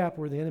fill in the gap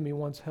where the enemy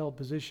once held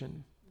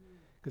position.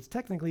 Because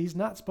technically he's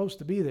not supposed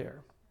to be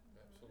there.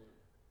 Absolutely.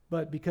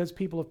 But because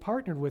people have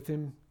partnered with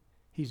him,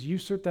 he's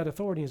usurped that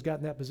authority and he's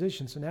gotten that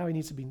position. So now he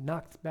needs to be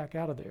knocked back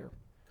out of there.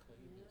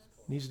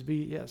 Needs to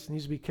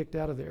be kicked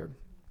out of there.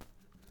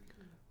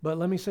 But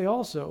let me say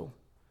also,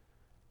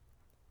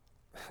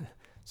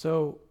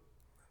 so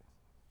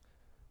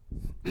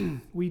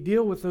we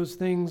deal with those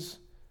things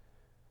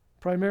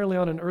primarily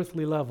on an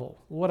earthly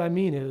level. What I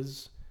mean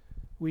is,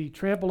 we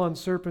trample on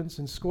serpents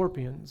and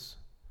scorpions.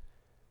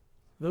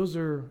 Those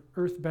are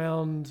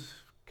earthbound,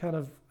 kind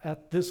of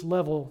at this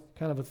level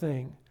kind of a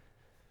thing.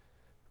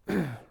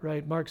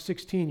 Right? Mark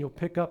 16, you'll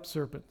pick up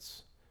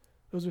serpents.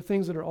 Those are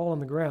things that are all on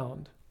the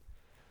ground.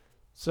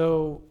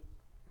 So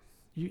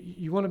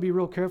you want to be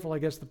real careful, I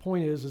guess the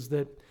point is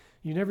that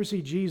you never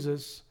see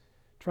Jesus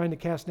trying to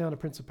cast down a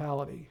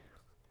principality.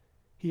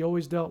 He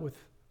always dealt with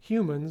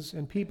humans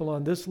and people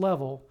on this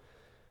level,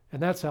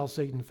 and that's how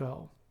Satan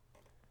fell.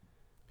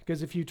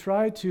 Because if you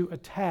try to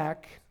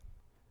attack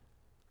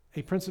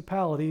a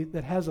principality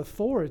that has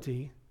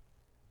authority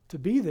to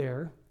be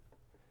there,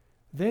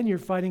 then you're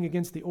fighting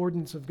against the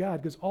ordinance of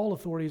God, because all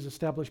authority is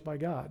established by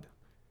God.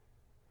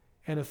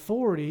 And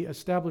authority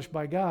established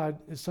by God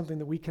is something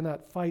that we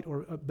cannot fight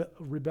or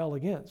rebel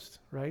against,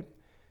 right?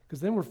 Because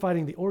then we're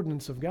fighting the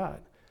ordinance of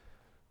God.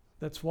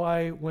 That's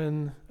why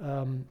when,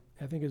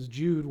 I think it's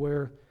Jude,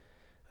 where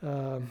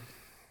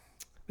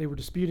they were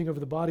disputing over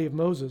the body of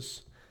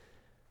Moses,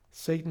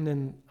 Satan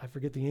and, I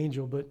forget the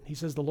angel, but he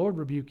says, the Lord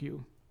rebuke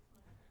you.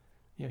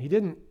 You know, he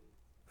didn't,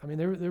 I mean,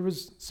 there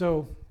was,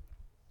 so,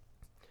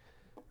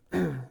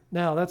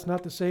 now that's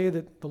not to say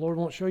that the Lord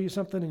won't show you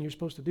something and you're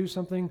supposed to do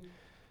something,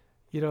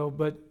 you know,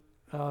 but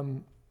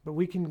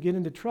we can get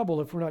into trouble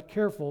if we're not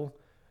careful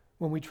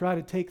when we try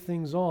to take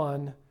things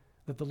on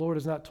that the Lord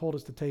has not told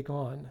us to take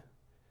on.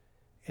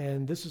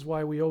 And this is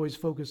why we always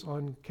focus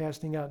on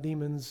casting out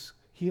demons,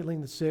 healing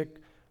the sick,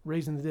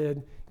 raising the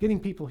dead, getting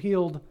people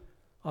healed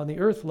on the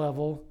earth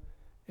level,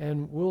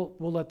 and we'll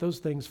let those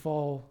things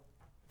fall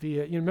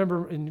via, you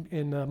remember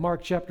in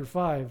Mark chapter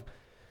 5,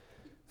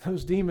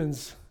 those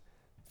demons,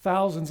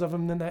 thousands of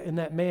them in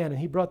that man, and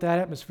he brought that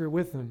atmosphere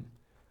with him.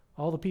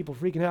 All the people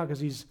freaking out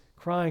because he's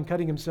crying,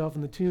 cutting himself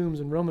in the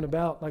tombs and roaming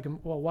about like a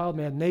wild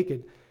man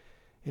naked.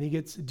 And he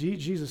gets,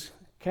 Jesus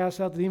casts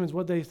out the demons.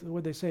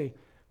 What'd they say?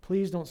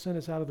 Please don't send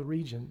us out of the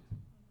region.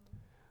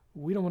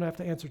 We don't want to have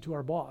to answer to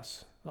our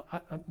boss.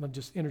 I'm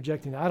just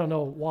interjecting. I don't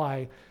know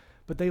why,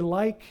 but they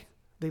like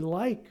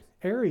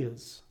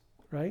areas,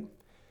 right?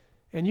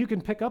 And you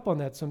can pick up on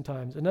that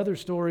sometimes. Another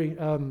story.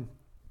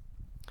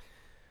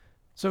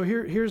 So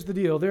here's the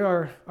deal. There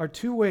are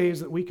two ways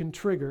that we can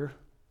trigger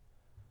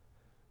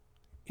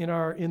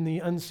in the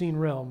unseen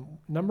realm.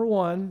 Number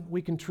one,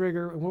 we can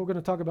trigger, and we're going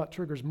to talk about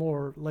triggers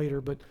more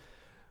later, but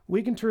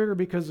we can trigger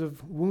because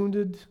of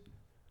wounds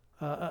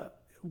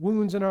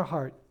in our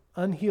heart,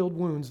 unhealed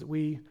wounds that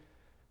we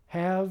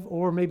have,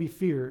 or maybe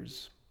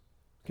fears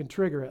can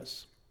trigger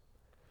us.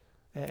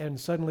 And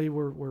suddenly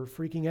we're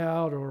freaking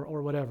out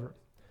or whatever.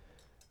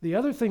 The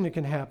other thing that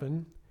can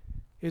happen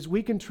is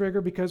we can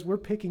trigger because we're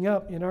picking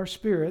up in our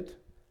spirit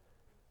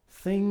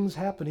things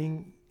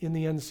happening in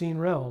the unseen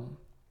realm.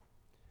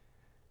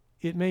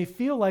 It may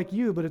feel like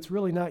you, but it's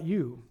really not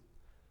you.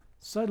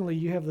 Suddenly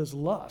you have this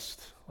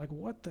lust, like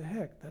what the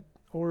heck?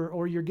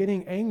 Or you're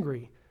getting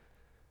angry,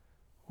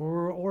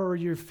 or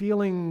you're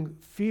feeling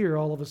fear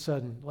all of a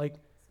sudden. Like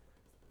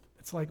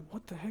it's like,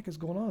 what the heck is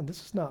going on?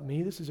 This is not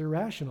me. This is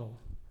irrational.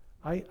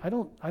 I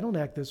don't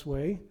act this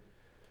way.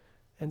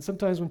 And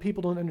sometimes when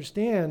people don't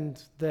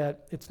understand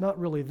that it's not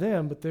really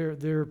them, but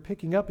they're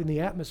picking up in the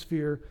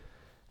atmosphere,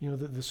 you know,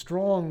 the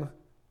strong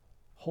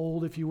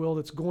hold, if you will,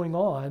 that's going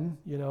on,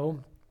 you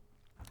know.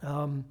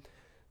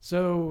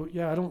 So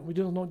yeah, we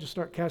don't just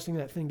start casting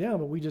that thing down,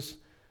 but we just,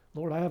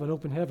 Lord, I have an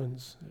open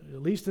heavens.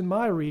 At least in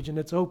my region,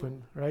 it's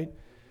open, right?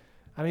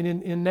 I mean,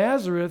 in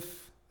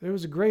Nazareth, there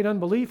was a great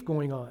unbelief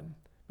going on,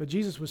 but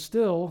Jesus was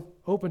still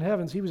open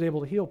heavens. He was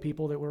able to heal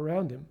people that were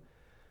around him,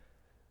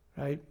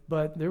 right?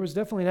 But there was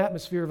definitely an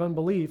atmosphere of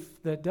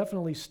unbelief that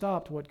definitely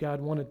stopped what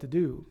God wanted to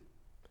do.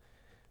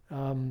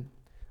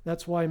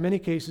 That's why in many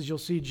cases you'll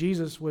see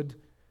Jesus would,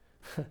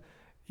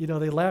 you know,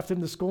 they laughed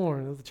him to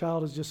scorn. The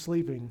child is just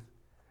sleeping.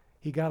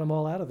 He got them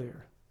all out of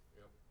there.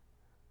 Yep.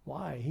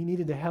 Why? He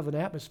needed to have an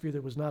atmosphere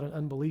that was not an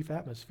unbelief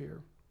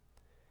atmosphere.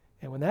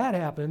 And when that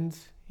happened,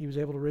 he was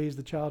able to raise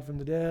the child from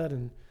the dead,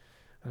 and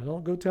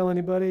don't go tell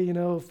anybody, you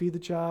know, feed the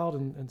child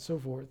and so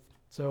forth.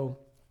 So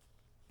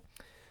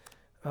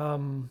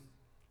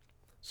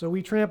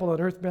we trample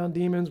on earthbound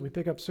demons, we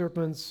pick up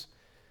serpents,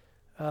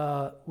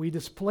 we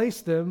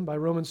displace them by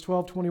Romans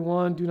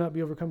 12:21, do not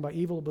be overcome by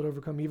evil, but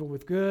overcome evil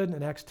with good.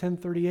 And Acts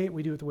 10:38,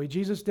 we do it the way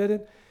Jesus did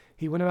it.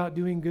 He went about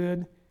doing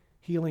good,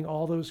 healing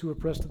all those who were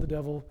oppressed of the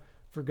devil,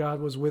 for God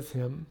was with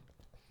him.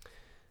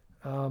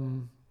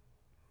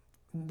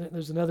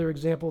 There's another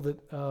example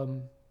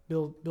that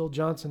Bill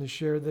Johnson has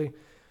shared,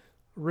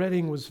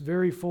 Reading was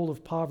very full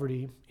of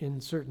poverty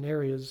in certain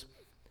areas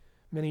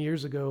many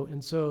years ago,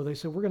 and so they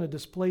said, we're going to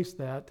displace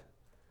that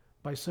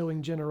by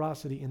sowing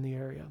generosity in the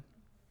area.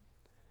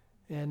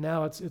 And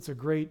now it's a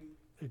great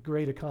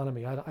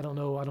economy. I don't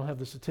know, I don't have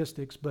the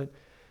statistics, but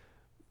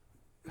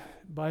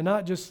by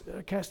not just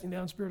casting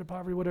down spirit of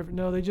poverty, whatever,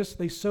 no,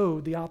 they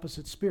sowed the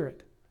opposite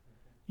spirit.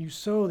 You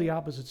sow the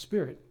opposite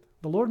spirit.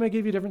 The Lord may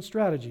give you different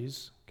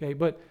strategies, okay,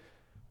 but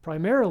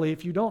primarily,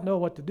 if you don't know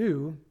what to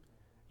do,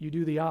 you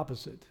do the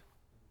opposite.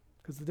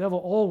 Because the devil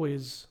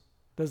always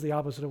does the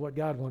opposite of what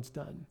God wants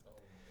done.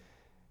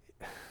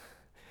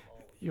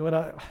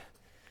 When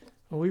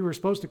we were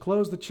supposed to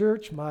close the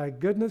church, my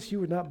goodness, you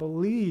would not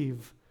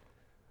believe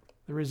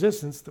the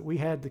resistance that we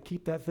had to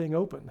keep that thing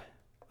open.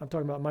 I'm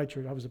talking about my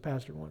church. I was a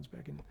pastor once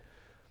back in.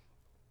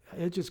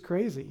 It's just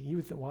crazy. You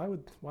would think, why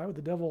would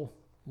the devil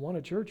want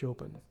a church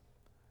open?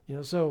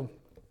 So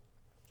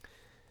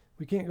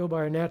we can't go by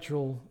our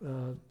natural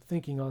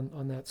thinking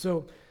on that.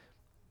 So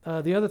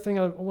the other thing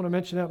I want to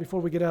mention out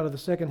before we get out of the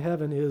second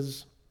heaven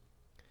is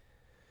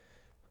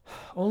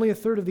only a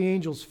third of the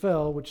angels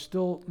fell, which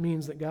still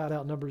means that God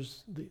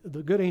outnumbers,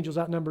 the good angels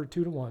outnumber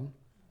 2 to 1.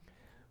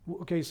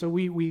 Okay, so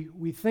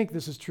we think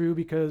this is true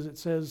because it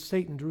says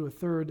Satan drew a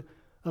third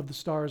of the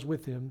stars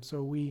with him.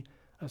 So we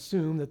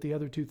assume that the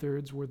other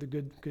 2/3 were the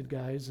good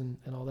guys and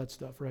all that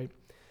stuff, right?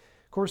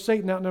 Of course,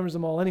 Satan outnumbers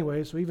them all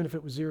anyway, so even if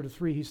it was 0 to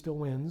 3, he still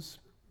wins.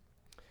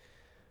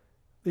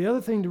 The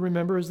other thing to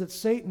remember is that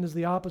Satan is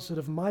the opposite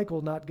of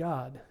Michael, not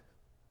God.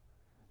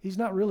 He's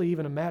not really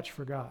even a match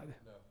for God.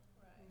 No.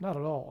 Not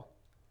at all.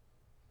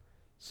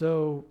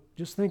 So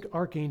just think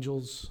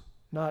archangels,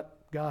 not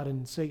God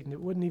and Satan.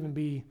 It wouldn't even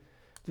be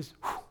just,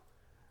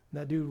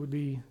 that dude would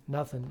be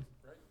nothing.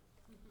 Right.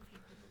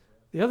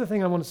 The other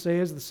thing I want to say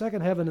is the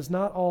second heaven is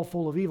not all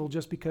full of evil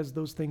just because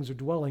those things are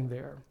dwelling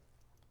there,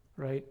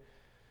 right?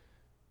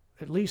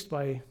 At least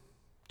by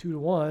 2 to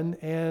 1,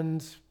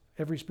 and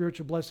every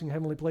spiritual blessing in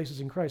heavenly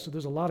places in Christ. So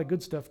there's a lot of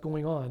good stuff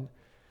going on,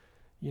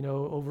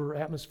 over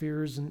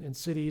atmospheres and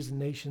cities and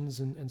nations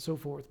and so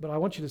forth. But I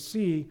want you to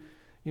see,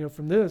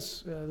 from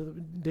this,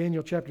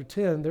 Daniel chapter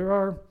 10, there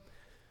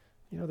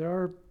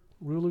are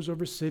rulers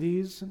over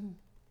cities and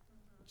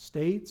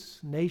states,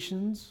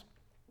 nations,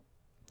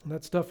 and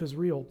that stuff is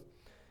real.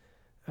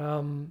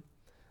 The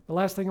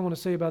last thing I want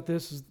to say about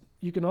this is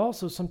you can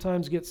also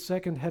sometimes get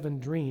second heaven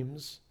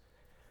dreams.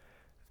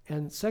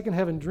 And second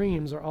heaven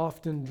dreams are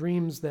often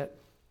dreams that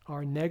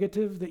are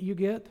negative that you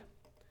get.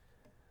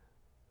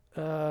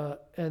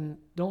 And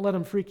don't let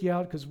them freak you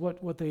out, because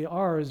what they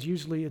are is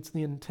usually it's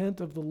the intent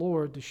of the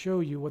Lord to show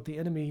you what the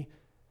enemy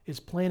is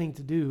planning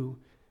to do,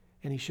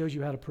 and he shows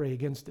you how to pray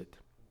against it.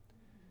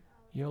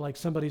 Like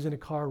somebody's in a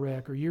car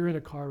wreck, or you're in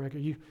a car wreck, or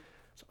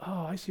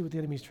I see what the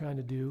enemy's trying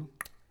to do.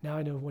 Now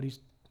I know what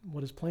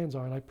his plans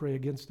are, and I pray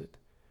against it.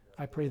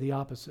 I pray the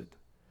opposite.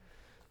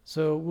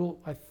 So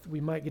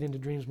we might get into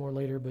dreams more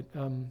later, but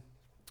all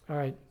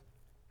right.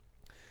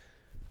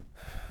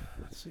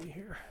 Let's see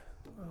here.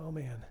 Oh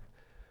man.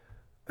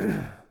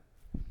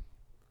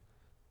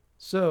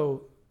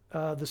 So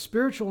the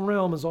spiritual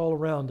realm is all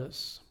around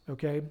us.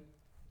 Okay.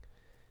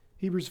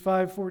 Hebrews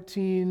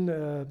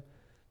 5:14.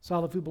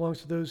 Solid food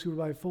belongs to those who are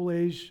by full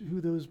age,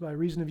 who those by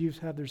reason of use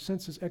have their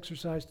senses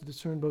exercised to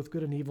discern both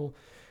good and evil.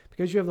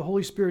 Because you have the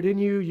Holy Spirit in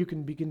you, you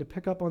can begin to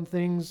pick up on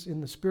things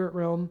in the spirit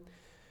realm.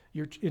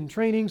 You're in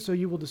training, so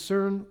you will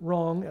discern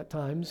wrong at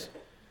times,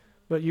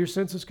 but your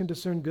senses can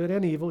discern good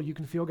and evil. You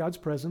can feel God's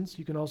presence.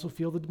 You can also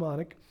feel the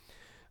demonic.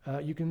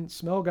 You can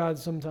smell God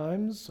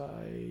sometimes.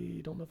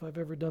 I don't know if I've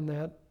ever done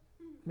that.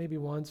 Maybe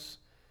once.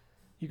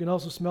 You can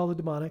also smell the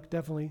demonic.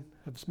 Definitely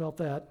have smelt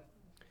that.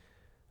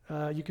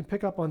 You can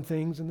pick up on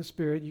things in the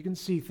spirit. You can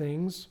see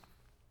things.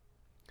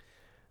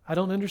 I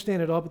don't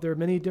understand it all, but there are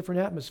many different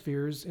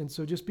atmospheres, and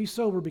so just be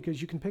sober,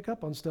 because you can pick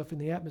up on stuff in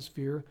the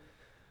atmosphere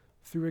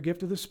through a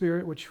gift of the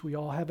Spirit, which we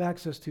all have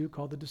access to,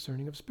 called the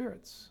discerning of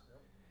spirits.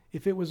 Yep.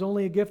 If it was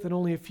only a gift that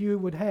only a few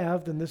would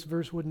have, then this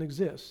verse wouldn't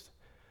exist.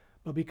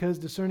 But because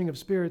discerning of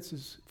spirits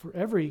is for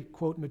every,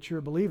 quote,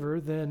 mature believer,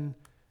 then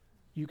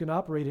you can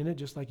operate in it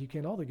just like you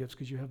can all the gifts,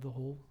 because you have the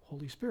whole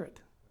Holy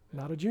Spirit,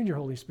 not a junior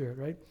Holy Spirit,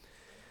 right?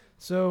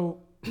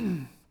 So,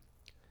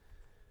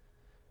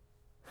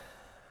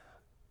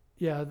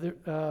 yeah,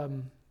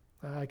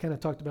 I kind of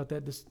talked about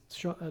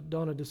that.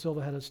 Donna De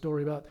Silva had a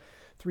story about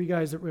 3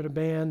 guys that were in a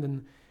band,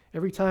 and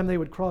every time they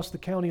would cross the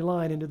county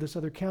line into this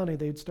other county,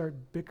 they'd start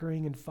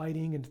bickering and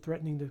fighting and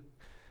threatening to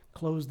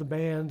close the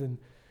band, and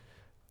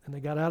they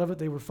got out of it.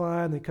 They were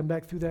fine. They come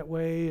back through that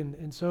way,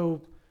 and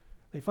so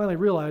they finally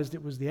realized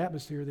it was the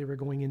atmosphere they were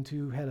going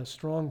into had a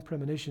strong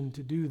premonition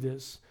to do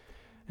this,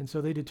 and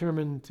so they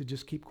determined to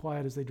just keep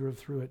quiet as they drove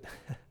through it.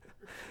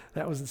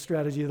 That was the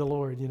strategy of the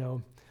Lord,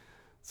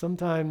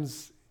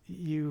 Sometimes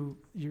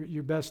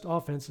your best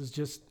offense is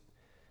just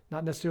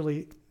not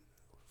necessarily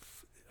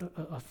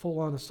a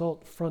full-on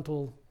assault,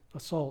 frontal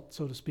assault,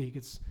 so to speak.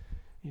 It's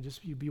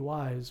you be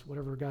wise,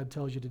 whatever God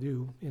tells you to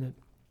do in it.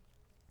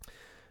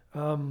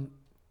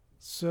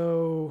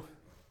 So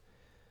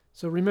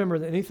So remember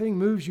that anything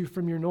moves you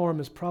from your norm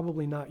is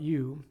probably not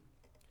you.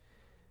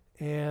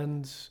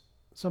 And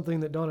something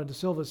that Donna De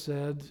Silva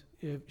said,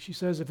 she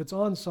says if it's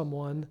on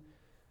someone,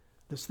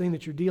 this thing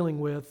that you're dealing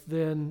with,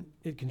 then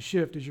it can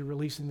shift as you're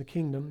releasing the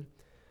kingdom.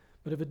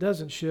 But if it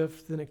doesn't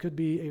shift, then it could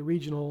be a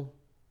regional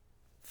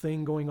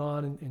thing going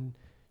on, and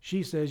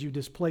she says you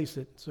displace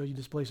it. So you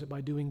displace it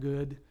by doing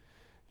good,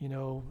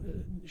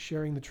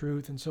 sharing the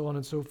truth, and so on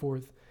and so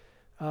forth.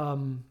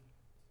 And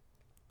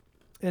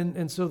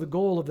so the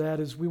goal of that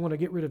is we want to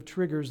get rid of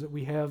triggers that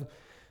we have,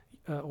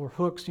 or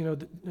hooks.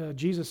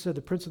 Jesus said,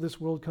 the prince of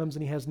this world comes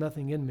and he has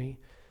nothing in me.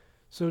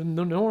 So the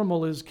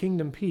normal is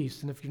kingdom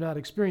peace. And if you're not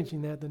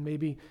experiencing that, then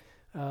maybe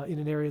in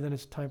an area, then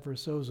it's time for a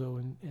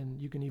sozo, and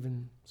you can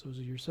even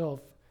sozo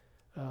yourself.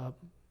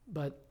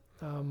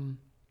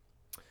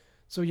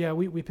 So yeah,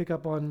 we pick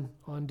up on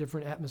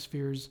different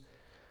atmospheres.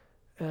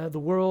 The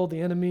world,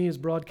 the enemy, is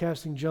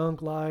broadcasting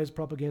junk, lies,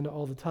 propaganda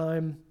all the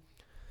time.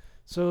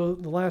 So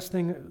the last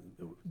thing,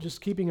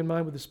 just keeping in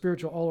mind with the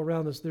spiritual all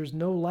around us, there's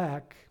no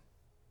lack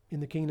in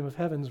the kingdom of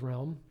heaven's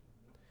realm.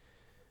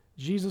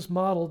 Jesus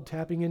modeled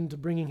tapping into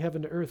bringing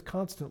heaven to earth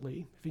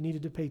constantly. If he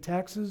needed to pay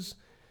taxes,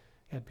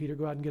 had Peter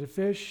go out and get a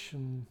fish,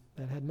 and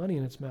that had money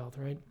in its mouth,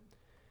 right?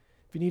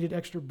 If he needed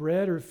extra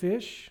bread or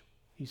fish,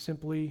 it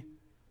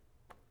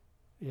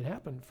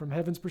happened. From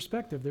heaven's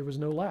perspective, there was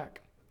no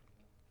lack.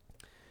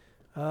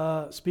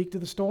 Speak to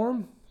the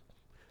storm,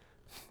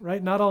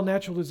 right? Not all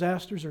natural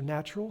disasters are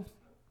natural.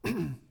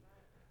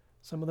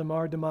 Some of them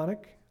are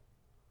demonic.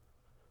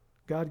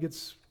 God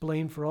gets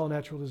blamed for all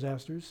natural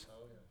disasters. Oh,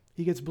 yeah.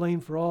 He gets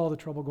blamed for all the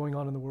trouble going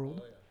on in the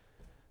world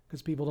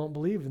because people don't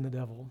believe in the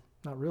devil.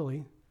 Not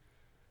really.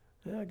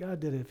 Yeah, God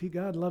did it. If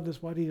God loved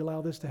us, why did he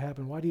allow this to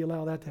happen? Why did he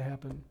allow that to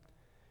happen?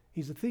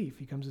 He's a thief.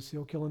 He comes to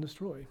steal, kill, and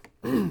destroy.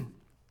 The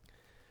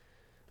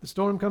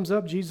storm comes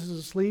up. Jesus is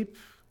asleep.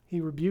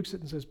 He rebukes it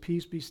and says,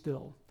 peace, be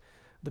still.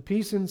 The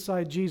peace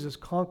inside Jesus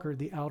conquered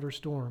the outer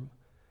storm.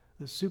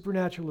 The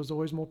supernatural is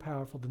always more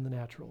powerful than the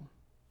natural.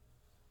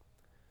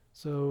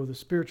 So the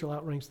spiritual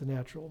outranks the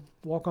natural.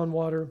 Walk on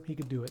water, he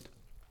could do it.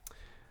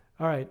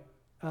 All right.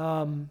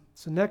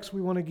 So next we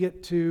want to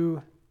get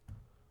to,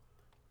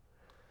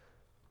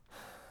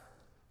 let's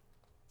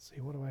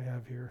see, what do I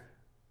have here?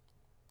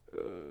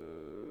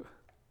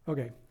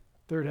 Okay,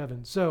 third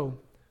heaven. So I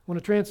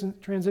want to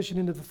transition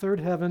into the third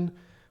heaven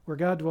where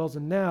God dwells,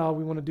 and now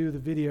we want to do the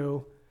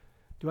video.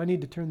 Do I need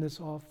to turn this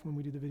off when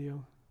we do the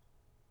video?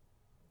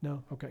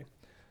 No? Okay.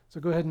 So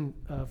go ahead and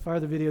fire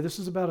the video. This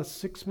is about a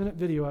 6-minute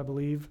video, I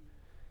believe,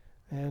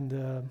 and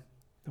then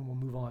we'll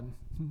move on.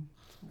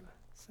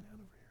 Sit down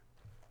over here.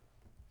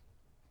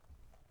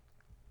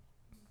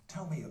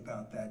 Tell me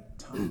about that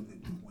time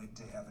that you went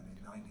to heaven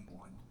in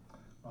 91.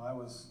 Well, I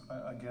was,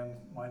 again,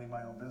 minding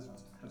my own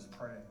business, just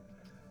praying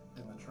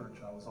in the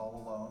church. I was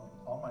all alone,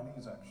 on my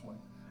knees actually,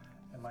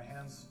 and my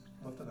hands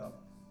lifted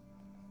up.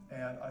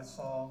 And I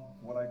saw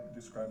what I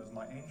describe as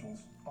my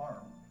angel's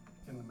arm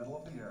in the middle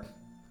of the air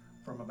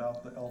from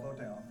about the elbow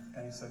down,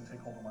 and he said, take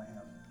hold of my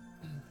hand.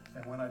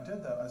 And when I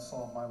did that, I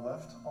saw my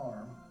left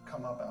arm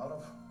come up out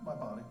of my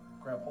body,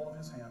 grab hold of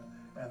his hand,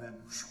 and then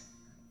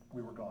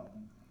we were gone.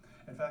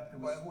 In fact,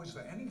 Was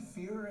there any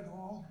fear at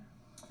all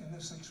in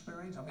this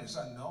experience? I mean, it's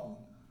unknown.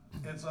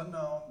 It's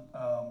unknown.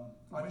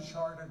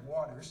 Uncharted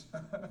waters.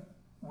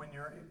 When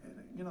you're,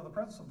 the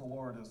presence of the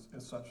Lord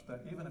is such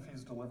that even if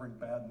he's delivering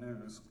bad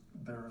news,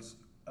 there's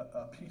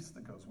a peace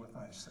that goes with it.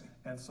 I see.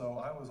 And so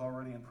I was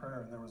already in prayer,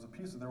 and there was a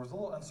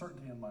little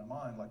uncertainty in my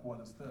mind, like, what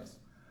is this?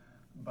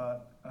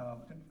 But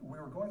we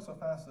were going so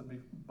fast that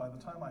by the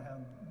time I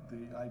had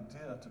the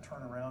idea to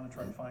turn around and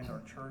try to find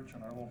our church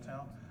and our little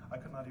town, I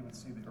could not even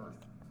see the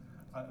earth.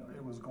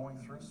 It was going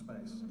through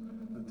space.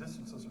 The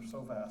distances are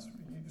so vast.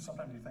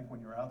 Sometimes you think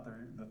when you're out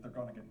there that they're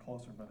going to get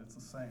closer, but it's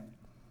the same.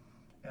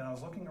 And I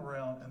was looking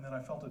around, and then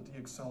I felt a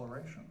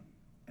deacceleration.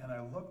 And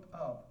I looked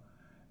up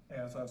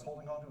as I was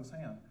holding onto his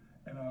hand,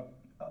 and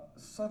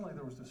suddenly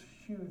there was this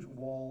huge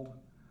walled,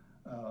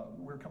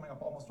 we were coming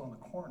up almost on the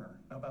corner,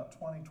 about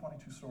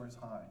 22 stories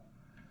high.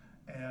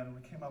 And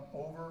we came up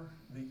over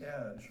the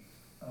edge,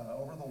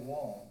 over the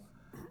wall,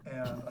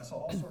 and I saw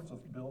all sorts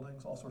of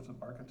buildings, all sorts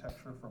of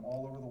architecture from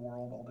all over the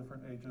world, all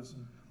different ages,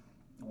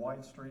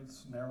 wide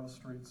streets, narrow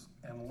streets,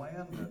 and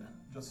landed,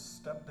 just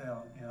stepped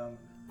down in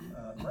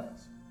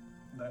grass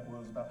that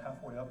was about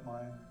halfway up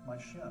my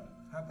shin.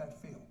 How'd that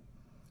feel?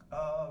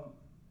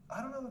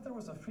 I don't know that there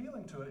was a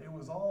feeling to it. It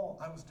was all,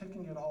 I was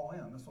taking it all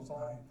in. This was all,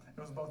 Right. It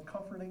was both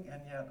comforting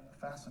and yet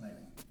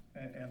fascinating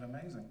and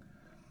amazing.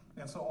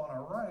 And so on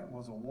our right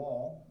was a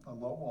wall, a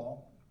low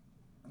wall,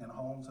 and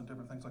homes and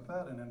different things like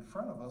that. And in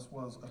front of us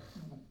was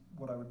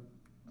what I would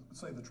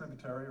say the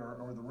tributary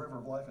or the river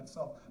of life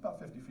itself, about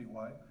 50 feet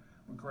wide,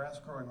 with grass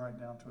growing right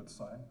down to its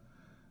side,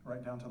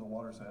 right down to the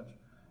water's edge.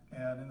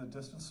 And in the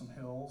distance, some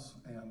hills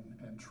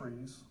and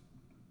trees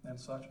and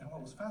such. And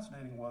what was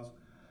fascinating was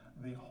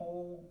the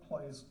whole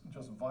place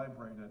just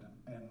vibrated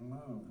and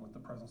moved with the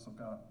presence of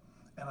God.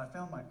 And I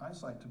found my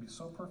eyesight to be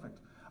so perfect.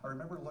 I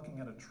remember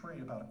looking at a tree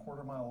about a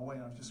quarter mile away,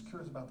 and I was just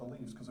curious about the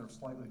leaves because they were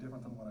slightly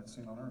different than what I'd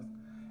seen on Earth.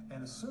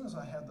 And as soon as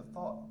I had the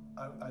thought,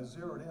 I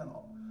zeroed in,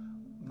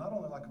 not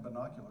only like a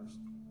binoculars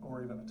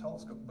or even a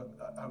telescope, but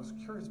I was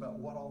curious about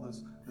what all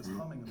this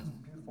humming and this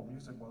beautiful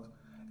music was.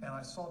 And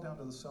I saw down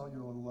to the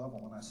cellular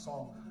level, and I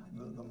saw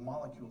the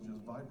molecules just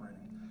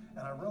vibrating.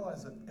 And I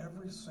realized that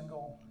every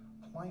single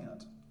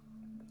plant,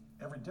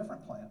 every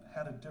different plant,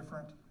 had a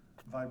different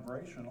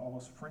vibration,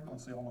 almost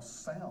frequency,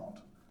 almost sound,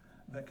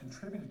 that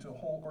contributed to a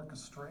whole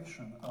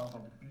orchestration of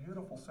a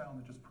beautiful sound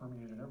that just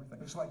permeated everything.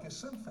 It's like a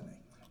symphony.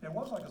 It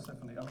was like a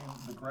symphony. I mean,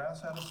 the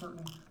grass had a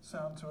certain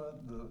sound to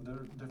it,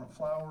 the different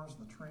flowers,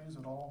 the trees,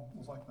 it all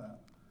was like that.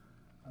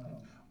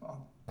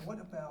 What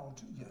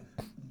about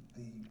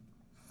the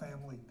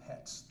family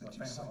pets that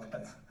you saw Family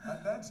there?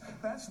 pets.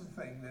 That's the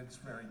thing that's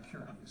very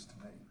curious to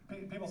me.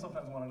 People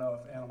sometimes want to know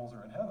if animals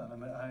are in heaven,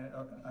 and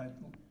I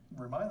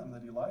remind them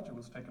that Elijah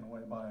was taken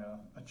away by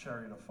a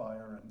chariot of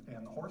fire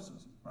and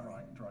horses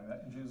drawing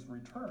that, and Jesus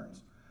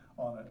returns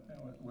on it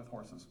with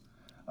horses.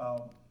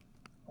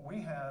 We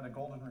had a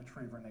golden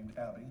retriever named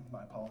Abby.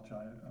 My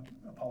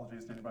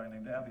apologies to anybody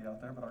named Abby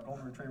out there, but our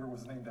golden retriever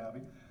was named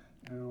Abby,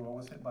 who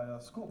was hit by a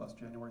school bus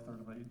January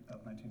 3rd of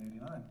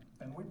 1989.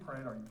 And we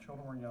prayed, our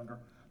children were younger,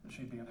 that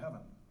she'd be in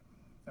heaven.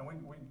 And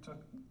we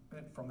took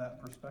it from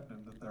that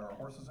perspective, that there are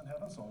horses in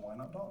heaven, so why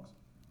not dogs?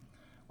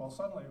 Well,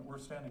 suddenly we're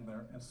standing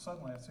there, and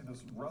suddenly I see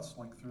this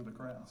rustling through the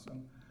grass.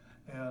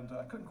 And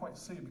I couldn't quite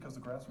see because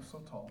the grass was so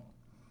tall.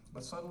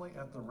 But suddenly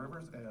at the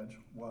river's edge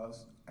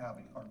was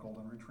Abby, our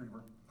golden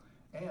retriever,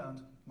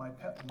 and my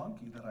pet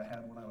monkey that I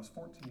had when I was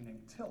 14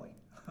 named Tilly,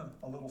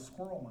 a little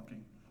squirrel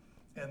monkey.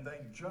 And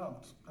they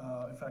jumped,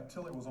 in fact,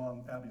 Tilly was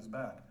on Abby's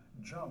back,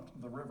 jumped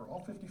the river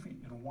all 50 feet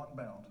in one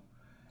bound,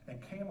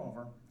 and came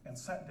over and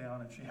sat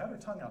down, and she had her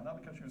tongue out,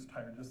 not because she was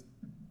tired, just,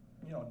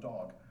 a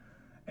dog.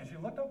 And she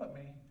looked up at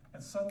me,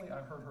 and suddenly I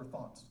heard her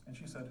thoughts. And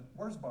she said,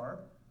 "Where's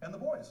Barb and the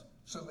boys?"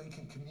 So they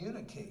can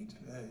communicate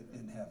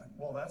in heaven.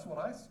 Well, that's what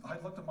I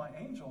looked at my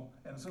angel,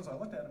 and as soon as I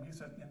looked at him, he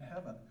said, "In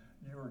heaven,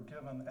 you are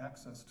given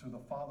access to the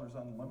Father's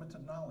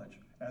unlimited knowledge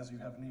as you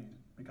have need,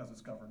 because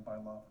it's governed by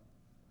love."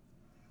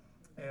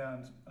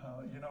 And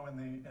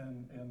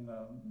in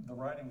the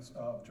writings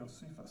of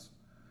Josephus,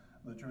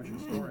 the Jewish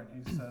historian,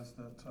 he says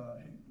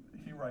that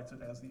he writes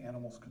it as the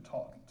animals could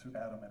talk to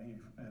Adam and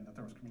Eve, and that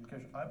there was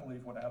communication. I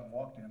believe what Adam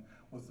walked in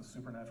was the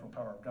supernatural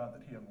power of God,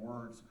 that he had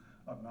words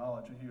of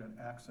knowledge and he had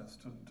access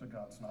to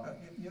God's knowledge.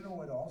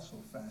 What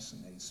also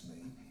fascinates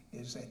me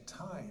is at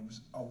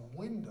times a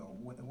window,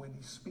 when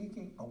he's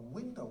speaking, a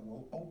window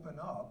will open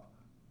up,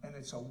 and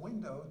it's a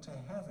window to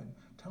heaven.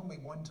 Tell me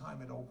one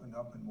time it opened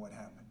up and what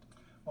happened.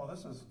 Well,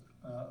 this is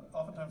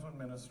oftentimes when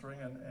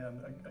ministering,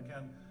 and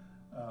again,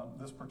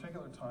 this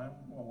particular time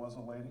was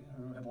a lady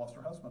who had lost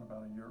her husband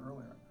about a year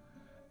earlier.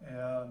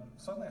 And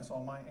suddenly I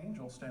saw my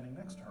angel standing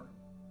next to her.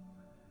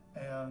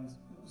 And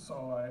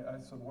so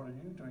I said, "What are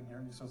you doing here?"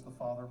 And he says, "The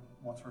Father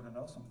wants her to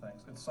know some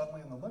things." And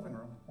suddenly in the living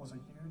room was a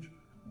huge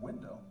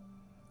window.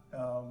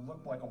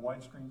 Looked like a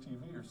widescreen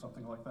TV or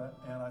something like that.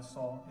 And I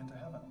saw into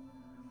heaven.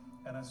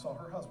 And I saw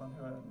her husband,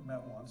 who I had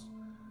met once,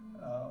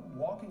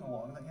 walking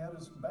along. He had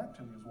his back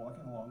to me. He was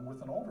walking along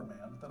with an older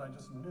man that I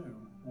just knew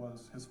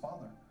was his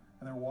father.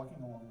 And they were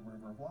walking along the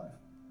river of life.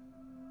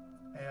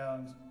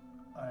 And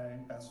I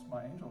asked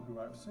my angel who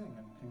I was seeing,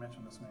 and he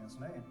mentioned this man's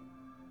name.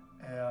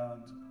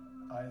 And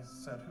I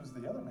said, "Who's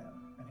the other man?"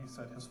 And he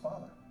said, "His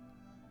father."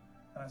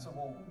 And I said,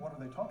 "Well, what are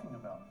they talking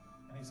about?"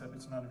 And he said,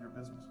 "It's none of your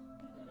business.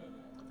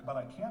 But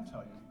I can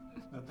tell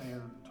you that they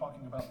are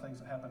talking about things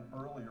that happened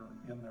earlier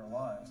in their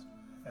lives,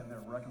 and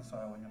they're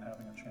reconciling and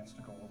having a chance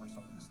to go over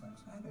some of these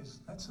things."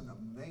 That's an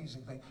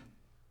amazing thing.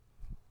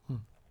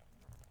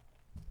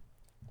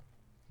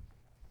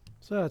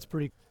 So that's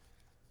pretty.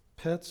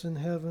 Pets in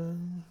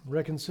heaven,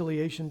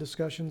 reconciliation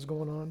discussions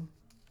going on.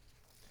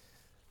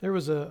 There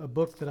was a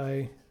book that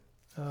I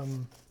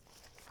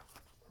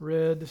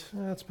read.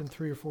 It's been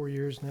 3 or 4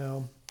 years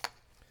now.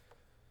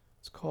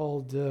 It's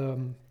called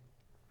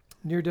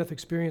Near-Death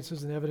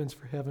Experiences and Evidence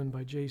for Heaven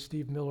by J.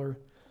 Steve Miller,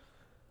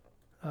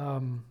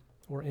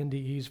 or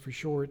NDEs for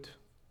short.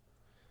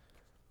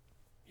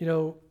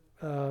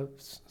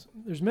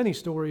 There's many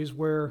stories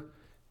where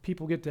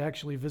people get to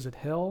actually visit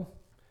hell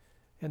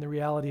and the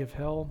reality of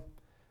hell.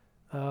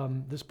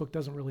 This book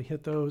doesn't really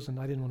hit those, and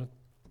I didn't want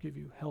to give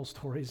you hell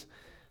stories.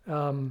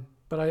 But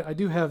I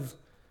do have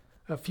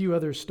a few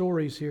other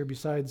stories here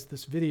besides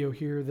this video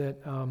here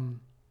that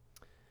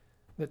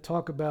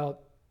talk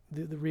about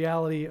the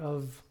reality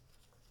of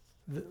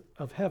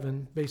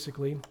heaven,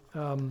 basically.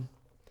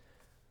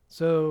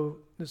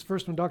 So this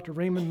first one, Dr.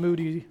 Raymond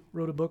Moody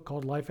wrote a book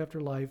called Life After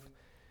Life.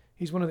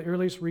 He's one of the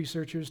earliest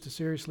researchers to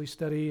seriously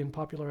study and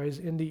popularize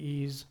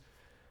NDEs.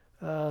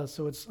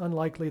 So it's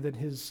unlikely that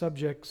his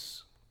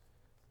subjects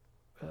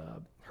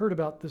heard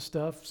about this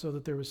stuff, so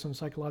that there was some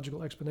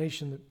psychological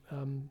explanation that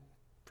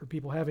for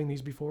people having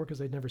these before, because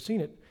they'd never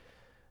seen it.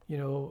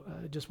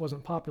 It just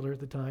wasn't popular at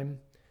the time.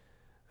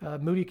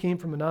 Moody came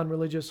from a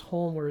non-religious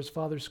home where his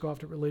father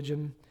scoffed at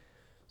religion,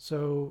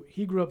 so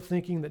he grew up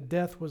thinking that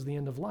death was the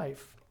end of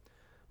life.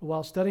 But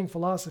while studying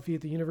philosophy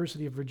at the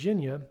University of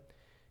Virginia,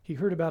 he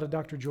heard about a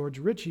Dr. George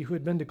Ritchie who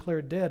had been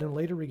declared dead and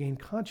later regained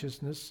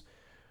consciousness,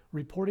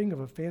 reporting of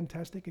a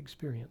fantastic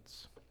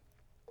experience.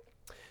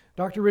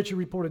 Dr. Ritchie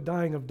reported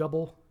dying of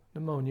double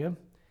pneumonia.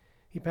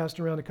 He passed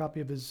around a copy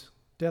of his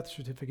death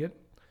certificate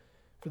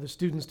for the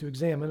students to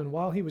examine, and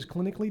while he was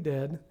clinically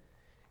dead,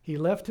 he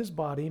left his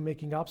body,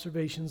 making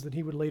observations that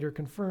he would later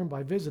confirm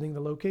by visiting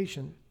the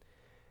location.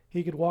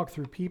 He could walk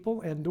through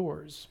people and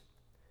doors.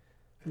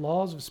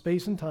 Laws of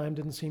space and time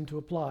didn't seem to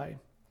apply.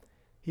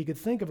 He could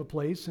think of a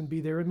place and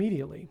be there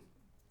immediately.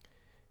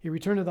 He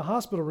returned to the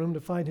hospital room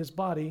to find his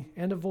body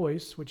and a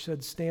voice which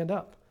said, "Stand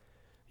up.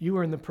 You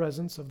are in the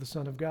presence of the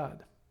Son of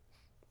God."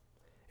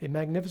 A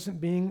magnificent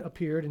being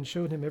appeared and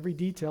showed him every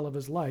detail of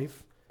his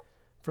life,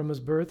 from his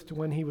birth to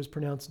when he was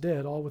pronounced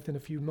dead, all within a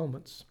few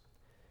moments.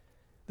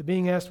 The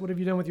being asked, "What have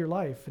you done with your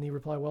life?" And he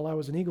replied, "Well, I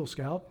was an Eagle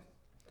Scout."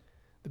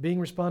 The being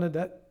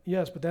responded,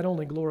 "Yes, but that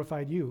only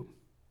glorified you."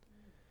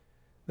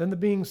 Then the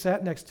being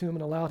sat next to him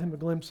and allowed him a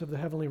glimpse of the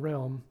heavenly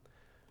realm.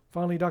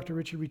 Finally, Dr.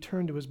 Ritchie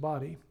returned to his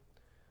body.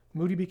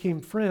 Moody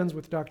became friends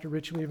with Dr.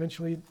 Ritchie,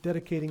 eventually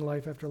dedicating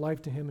life after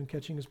life to him and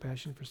catching his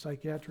passion for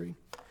psychiatry.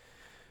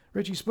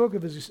 Ritchie spoke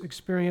of his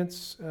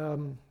experience,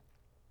 when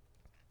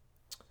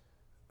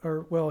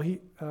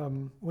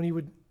he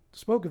would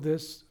spoke of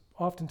this,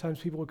 oftentimes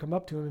people would come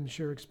up to him and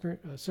share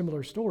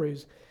similar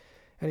stories.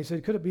 And he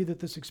said, could it be that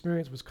this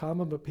experience was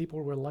common, but people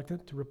were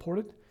reluctant to report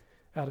it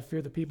out of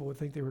fear that people would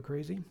think they were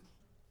crazy?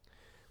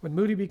 When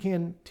Moody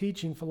began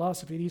teaching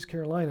philosophy at East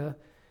Carolina,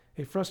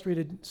 a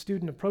frustrated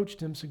student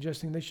approached him,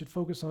 suggesting they should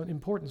focus on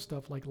important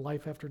stuff like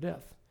life after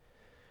death.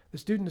 The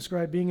student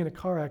described being in a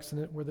car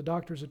accident where the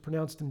doctors had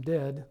pronounced him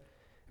dead,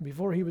 and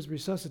before he was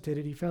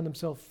resuscitated, he found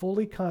himself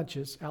fully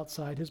conscious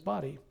outside his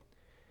body.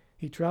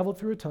 He traveled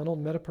through a tunnel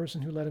and met a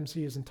person who let him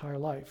see his entire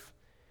life.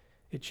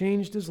 It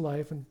changed his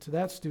life, and to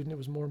that student, it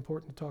was more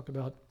important to talk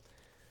about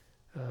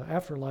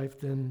afterlife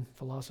than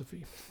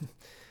philosophy.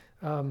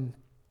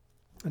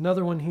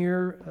 Another one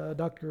here,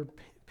 Dr.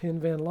 Pim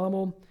van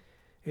Lommel,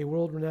 a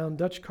world-renowned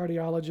Dutch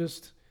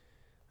cardiologist,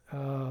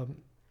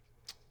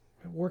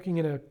 working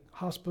in a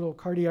hospital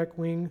cardiac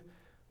wing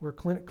where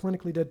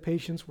clinically dead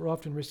patients were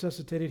often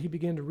resuscitated. He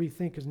began to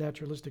rethink his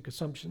naturalistic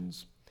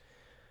assumptions.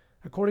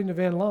 According to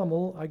Van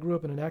Lommel, I grew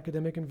up in an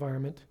academic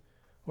environment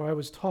where I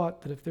was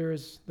taught that there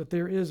is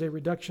a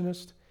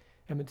reductionist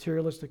and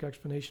materialistic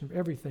explanation of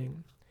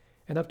everything.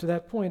 And up to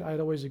that point, I had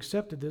always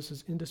accepted this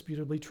as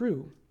indisputably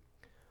true.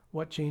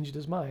 What changed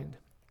his mind?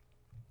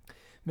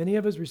 Many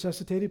of his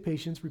resuscitated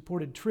patients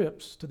reported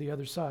trips to the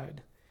other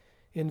side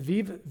in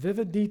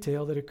vivid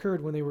detail that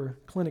occurred when they were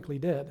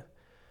clinically dead,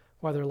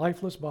 while their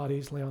lifeless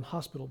bodies lay on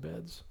hospital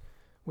beds.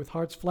 With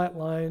hearts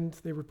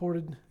flatlined, they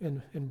reported,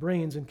 and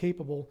brains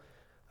incapable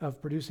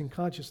of producing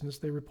consciousness,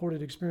 they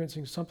reported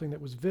experiencing something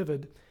that was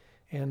vivid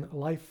and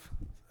life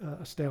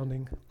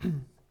astounding.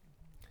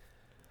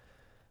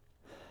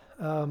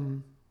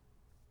 And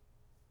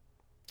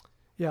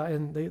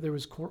there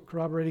was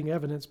corroborating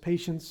evidence.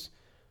 Patients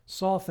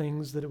saw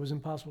things that it was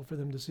impossible for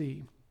them to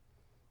see.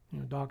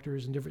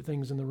 Doctors and different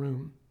things in the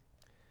room.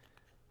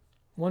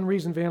 One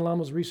reason Van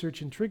Lommel's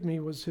research intrigued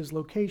me was his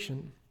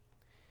location.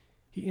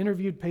 He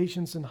interviewed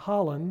patients in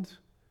Holland,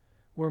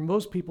 where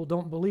most people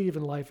don't believe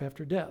in life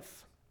after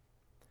death.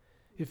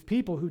 If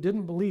people who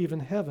didn't believe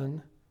in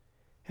heaven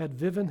had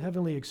vivid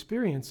heavenly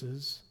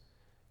experiences,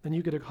 then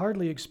you could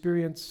hardly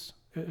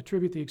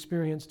attribute the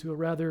experience to a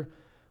rather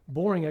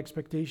boring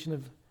expectation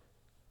of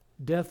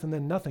death and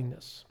then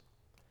nothingness.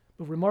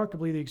 But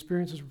remarkably, the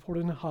experiences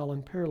reported in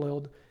Holland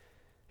paralleled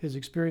his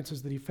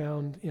experiences that he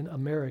found in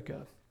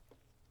America.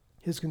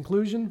 His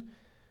conclusion,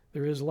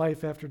 there is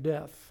life after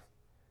death.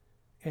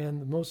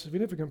 And the most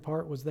significant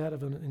part was that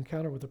of an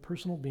encounter with a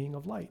personal being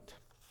of light.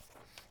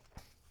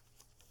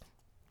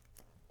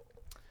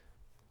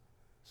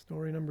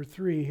 Story number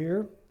 3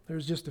 here.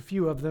 There's just a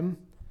few of them.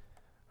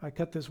 I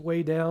cut this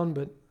way down,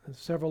 but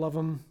several of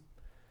them.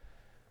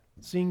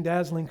 Seeing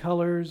dazzling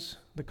colors,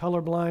 the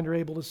colorblind are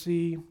able to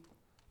see,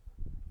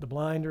 the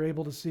blind are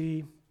able to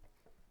see,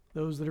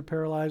 those that are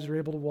paralyzed are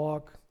able to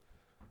walk,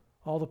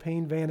 all the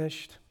pain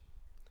vanished,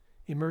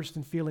 immersed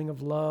in feeling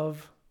of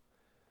love,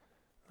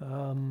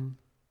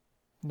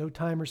 no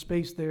time or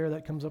space there,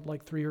 that comes up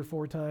like 3 or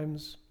 4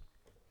 times.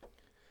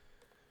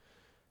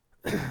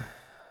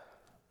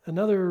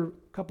 Another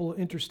couple of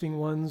interesting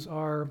ones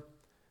are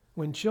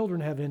when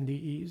children have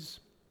NDEs.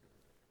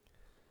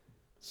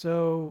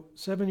 So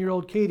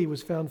 7-year-old Katie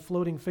was found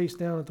floating face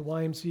down at the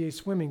YMCA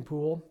swimming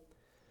pool,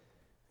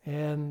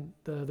 and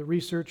the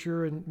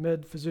researcher and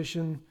med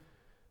physician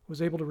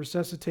was able to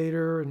resuscitate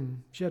her,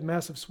 and she had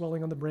massive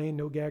swelling on the brain,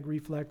 no gag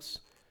reflex.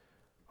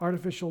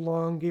 Artificial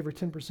lung gave her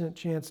 10%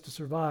 chance to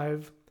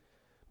survive,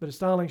 but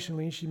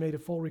astonishingly, she made a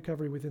full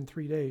recovery within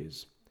 3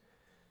 days.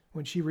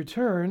 When she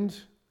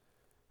returned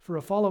for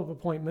a follow-up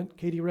appointment,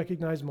 Katie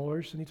recognized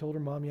Morse, and he told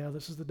her, "Mom, yeah,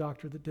 this is the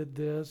doctor that did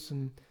this,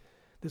 and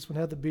this one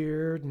had the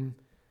beard, and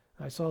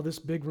I saw this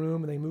big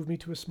room, and they moved me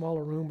to a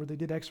smaller room where they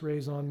did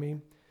x-rays on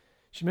me."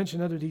 She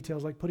mentioned other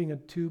details like putting a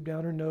tube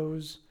down her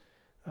nose,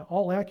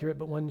 all accurate,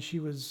 but when she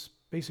was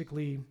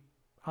basically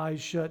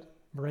eyes shut,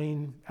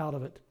 brain out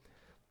of it.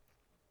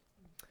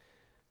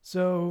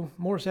 So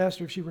Morris asked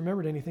her if she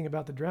remembered anything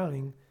about the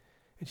drowning,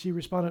 and she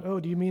responded, "Oh,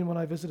 do you mean when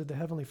I visited the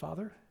Heavenly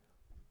Father?"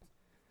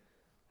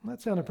 Well,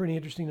 that sounded pretty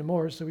interesting to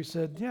Morris, so he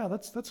said, "Yeah,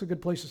 that's a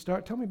good place to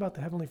start. Tell me about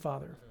the Heavenly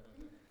Father."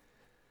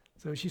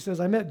 So she says,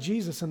 "I met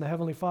Jesus and the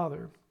Heavenly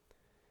Father."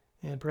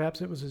 And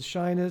perhaps it was his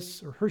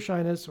shyness or her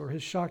shyness or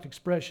his shocked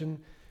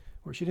expression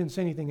where she didn't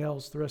say anything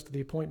else the rest of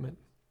the appointment.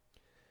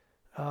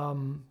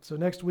 So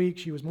next week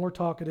she was more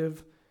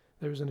talkative.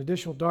 There was an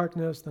additional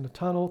darkness, then a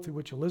tunnel through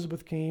which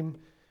Elizabeth came,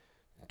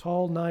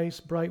 tall, nice,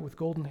 bright with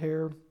golden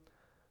hair.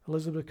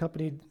 Elizabeth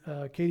accompanied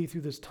Katie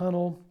through this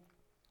tunnel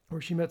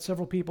where she met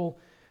several people,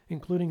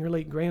 including her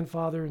late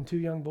grandfather and two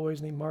young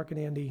boys named Mark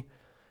and Andy.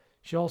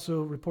 She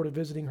also reported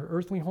visiting her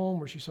earthly home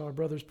where she saw her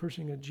brothers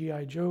pursuing a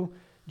G.I. Joe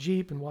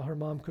Jeep, and while her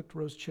mom cooked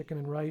roast chicken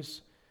and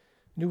rice,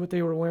 knew what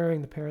they were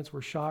wearing. The parents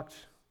were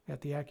shocked at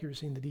the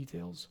accuracy and the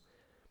details.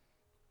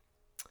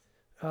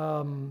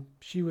 So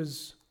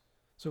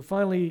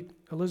finally,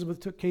 Elizabeth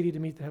took Katie to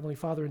meet the Heavenly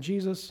Father and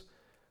Jesus.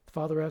 The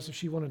Father asked if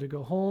she wanted to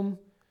go home.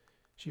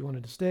 She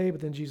wanted to stay,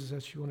 but then Jesus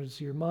asked if she wanted to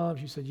see her mom.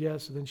 She said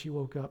yes, so then she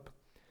woke up.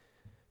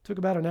 It took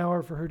about an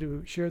hour for her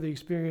to share the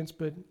experience,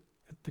 but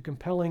the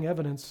compelling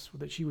evidence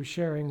that she was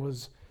sharing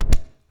was,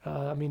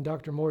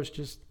 Dr.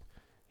 Morris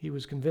he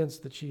was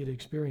convinced that she had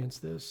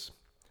experienced this.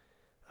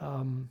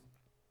 And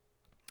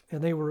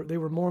they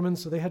were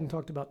Mormons, so they hadn't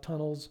talked about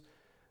tunnels,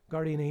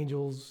 guardian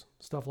angels,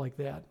 stuff like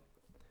that.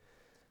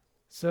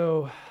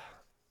 So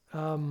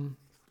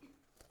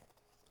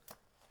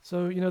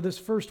this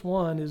first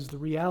one is the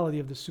reality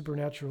of the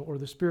supernatural or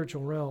the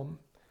spiritual realm.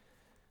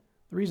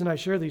 The reason I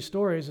share these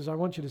stories is I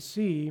want you to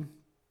see,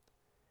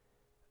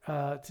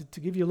 to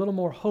give you a little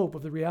more hope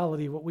of the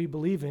reality of what we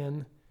believe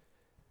in,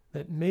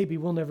 that maybe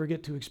we'll never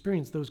get to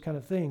experience those kind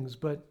of things.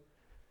 But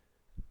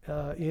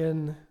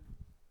let's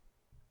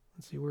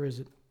see, where is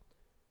it?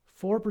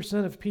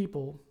 4% of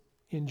people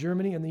in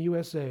Germany and the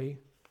USA,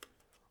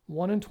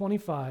 1 in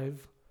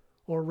 25,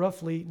 or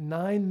roughly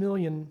 9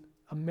 million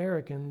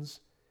Americans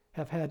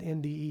have had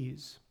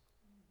NDEs.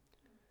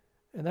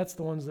 And that's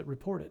the ones that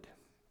report it.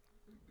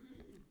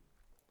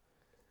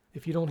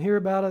 If you don't hear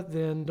about it,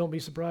 then don't be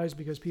surprised,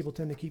 because people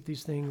tend to keep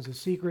these things a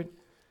secret,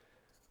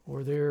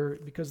 or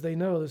because they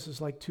know this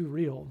is like too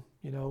real,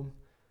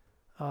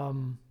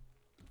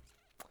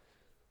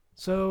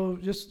 So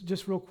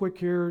just real quick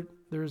here,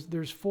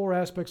 there's 4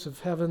 aspects of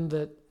heaven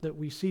that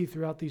we see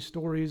throughout these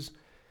stories.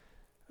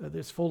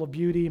 It's full of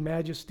beauty,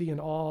 majesty,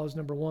 and awe is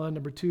number 1.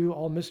 Number 2,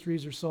 all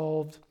mysteries are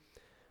solved.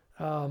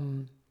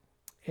 And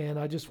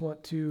I just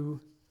want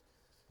to,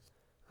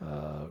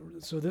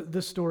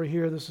 this story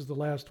here, this is the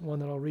last one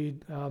that I'll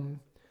read.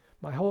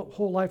 My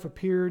whole life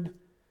appeared.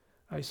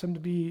 I seemed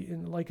to be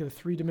in like a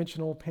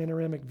 3-dimensional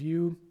panoramic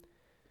view.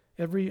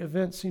 Every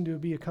event seemed to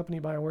be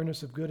accompanied by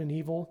awareness of good and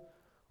evil,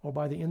 or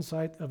by the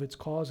insight of its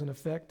cause and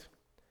effect.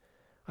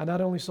 I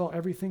not only saw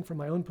everything from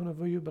my own point of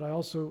view, but I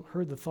also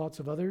heard the thoughts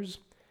of others,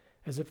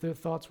 as if their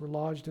thoughts were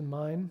lodged in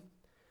mine.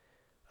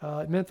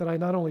 It meant that I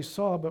not only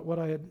saw but what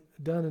I had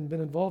done and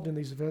been involved in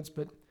these events,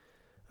 but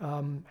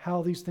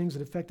how these things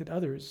had affected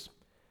others,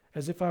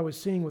 as if I was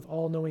seeing with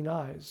all-knowing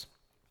eyes.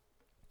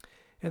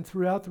 And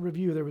throughout the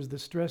review, there was the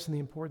stress and the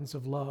importance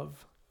of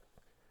love.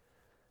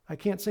 I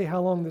can't say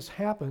how long this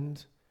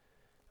happened,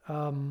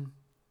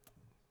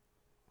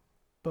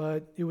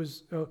 but it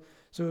was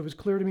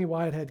clear to me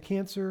why I'd had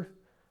cancer,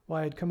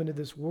 why I'd come into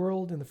this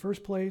world in the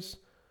first place,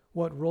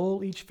 what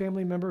role each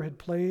family member had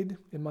played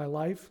in my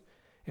life,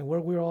 and where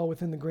we were all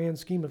within the grand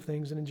scheme of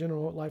things, and in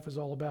general what life was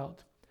all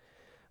about.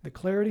 The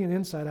clarity and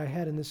insight I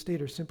had in this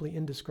state are simply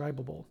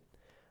indescribable.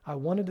 I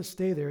wanted to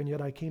stay there, and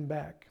yet I came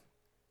back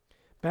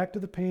to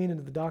the pain and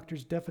to the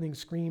doctor's deafening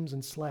screams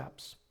and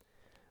slaps.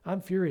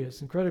 I'm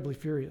furious, incredibly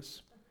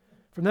furious.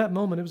 From that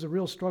moment, it was a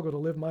real struggle to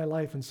live my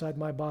life inside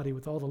my body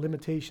with all the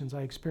limitations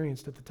I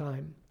experienced at the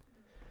time.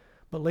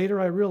 But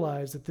later I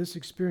realized that this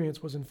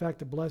experience was in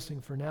fact a blessing,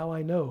 for now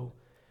I know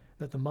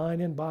that the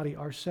mind and body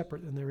are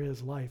separate and there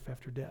is life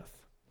after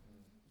death.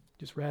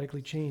 Just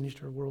radically changed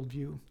her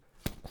worldview.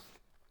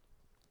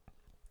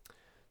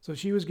 So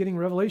she was getting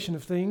revelation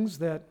of things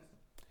that,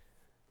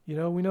 we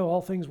know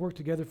all things work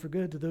together for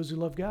good to those who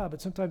love God,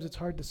 but sometimes it's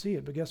hard to see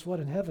it. But guess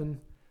what? In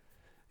heaven,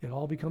 it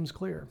all becomes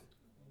clear.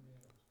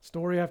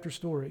 Story after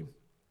story.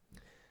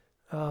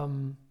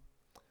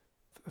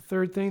 A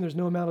third thing, there's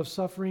no amount of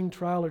suffering,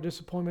 trial, or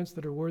disappointments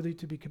that are worthy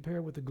to be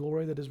compared with the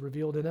glory that is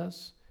revealed in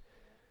us.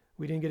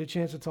 We didn't get a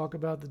chance to talk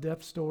about the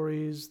death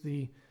stories,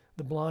 the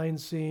blind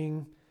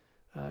seeing.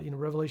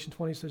 Revelation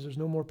 20 says there's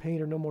no more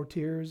pain or no more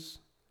tears.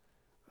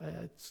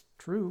 It's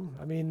true.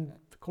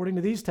 According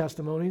to these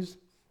testimonies,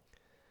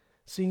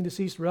 seeing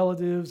deceased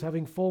relatives,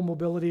 having full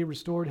mobility,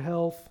 restored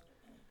health,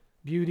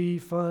 beauty,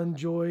 fun,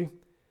 joy,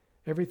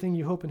 everything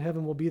you hope in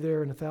heaven will be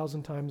there and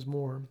 1,000 times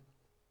more.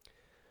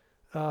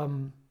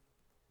 And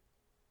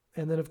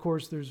then, of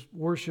course, there's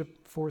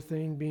worship, fourth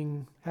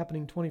thing,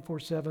 happening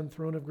 24/7,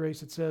 throne of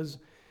grace. It says,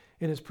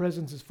 in his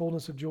presence is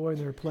fullness of joy, and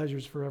there are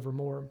pleasures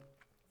forevermore.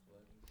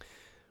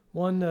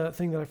 One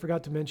thing that I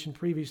forgot to mention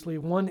previously,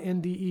 one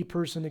NDE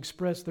person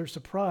expressed their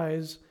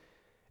surprise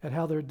at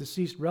how their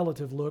deceased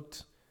relative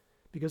looked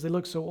because they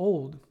looked so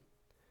old.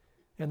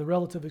 And the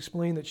relative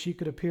explained that she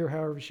could appear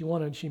however she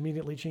wanted, and she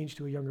immediately changed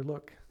to a younger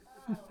look.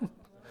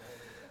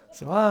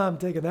 So I'm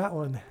taking that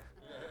one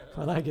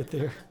when I get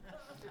there.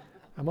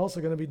 I'm also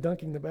going to be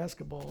dunking the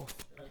basketball,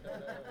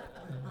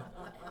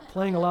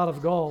 playing a lot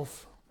of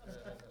golf.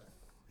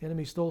 The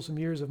enemy stole some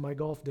years of my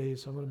golf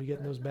days, so I'm going to be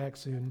getting those back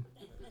soon.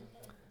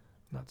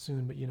 Not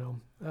soon, but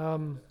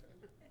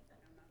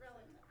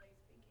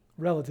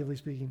relatively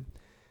speaking.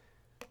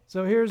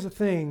 So here's the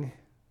thing.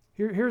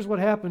 Here's what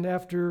happened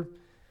after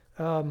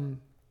when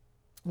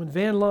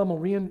Van Lommel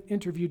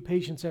re-interviewed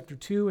patients after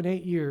 2 and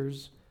 8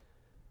 years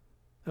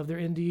of their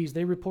NDEs.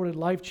 They reported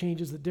life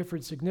changes that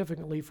differed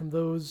significantly from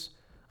those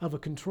of a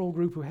control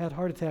group who had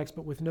heart attacks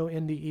but with no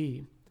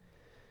NDE.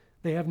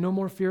 They have no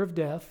more fear of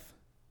death.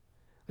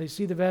 They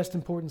see the vast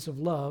importance of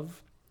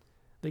love.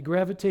 They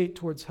gravitate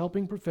towards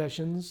helping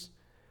professions.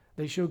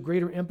 They show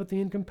greater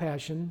empathy and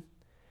compassion.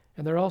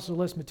 And they're also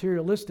less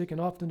materialistic and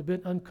often a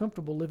bit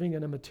uncomfortable living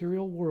in a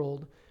material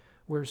world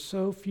where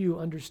so few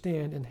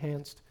understand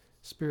enhanced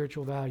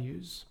spiritual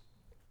values.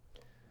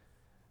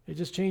 It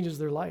just changes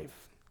their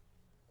life.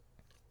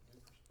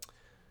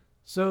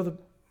 So the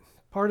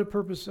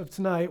purpose of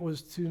tonight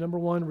was to, number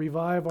one,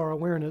 revive our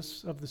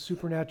awareness of the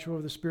supernatural,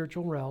 of the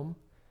spiritual realm.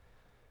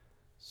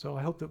 So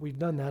I hope that we've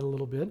done that a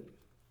little bit.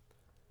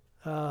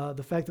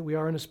 The fact that we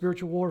are in a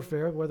spiritual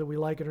warfare, whether we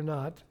like it or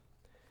not.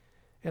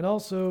 And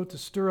also to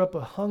stir up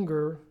a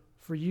hunger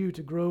for you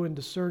to grow in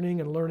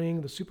discerning and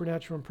learning the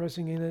supernatural and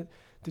pressing in it,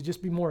 to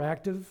just be more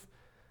active,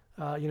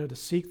 to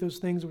seek those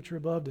things which are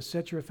above, to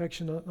set your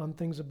affection on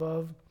things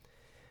above,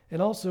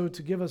 and also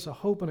to give us a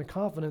hope and a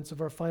confidence of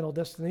our final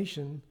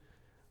destination,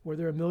 where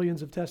there are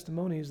millions of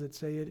testimonies that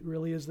say it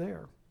really is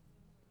there.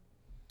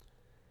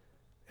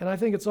 And I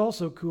think it's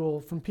also cool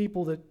from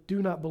people that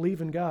do not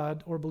believe in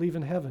God or believe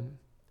in heaven.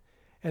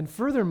 And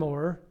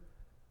furthermore,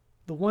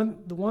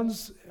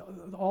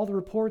 all the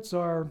reports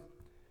are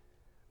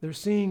they're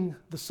seeing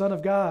the Son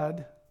of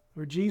God,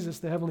 or Jesus,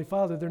 the Heavenly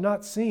Father. They're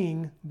not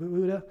seeing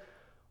Buddha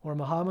or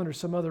Muhammad or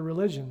some other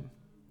religion.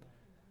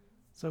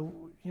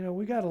 So,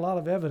 we got a lot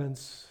of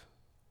evidence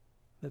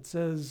that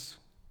says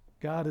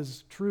God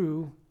is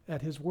true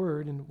at His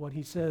Word, and what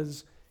He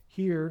says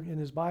here in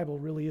His Bible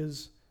really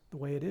is the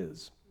way it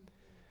is.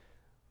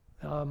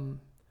 The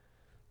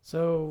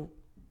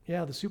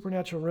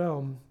supernatural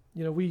realm,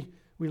 we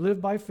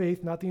live by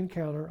faith, not the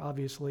encounter,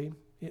 obviously,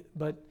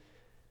 but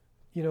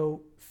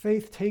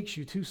faith takes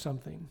you to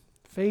something.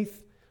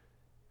 Faith,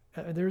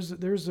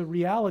 there's a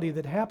reality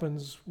that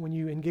happens when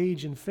you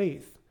engage in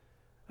faith.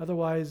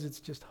 Otherwise, it's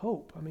just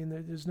hope. I mean,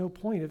 there's no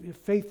point. If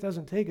faith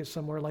doesn't take us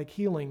somewhere like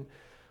healing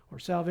or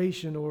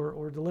salvation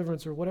or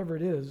deliverance or whatever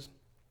it is,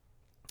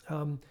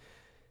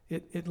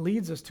 it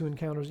leads us to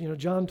encounters.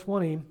 John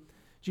 20,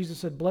 Jesus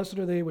said, "Blessed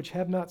are they which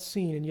have not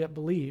seen and yet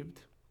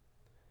believed."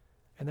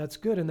 And that's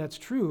good and that's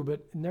true,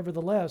 but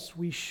nevertheless,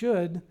 we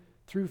should,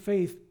 through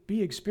faith,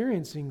 be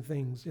experiencing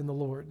things in the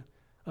Lord,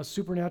 a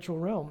supernatural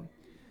realm.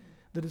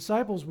 The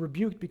disciples were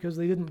rebuked because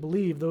they didn't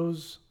believe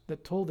those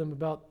that told them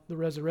about the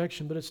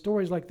resurrection, but it's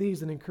stories like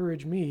these that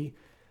encourage me,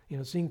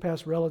 seeing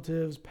past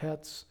relatives,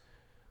 pets,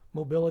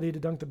 mobility to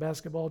dunk the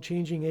basketball,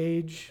 changing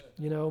age,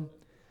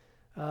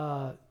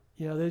 it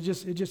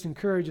just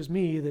encourages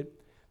me that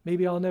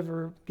maybe I'll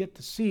never get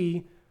to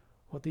see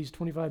what these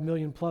 25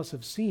 million plus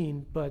have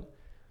seen, but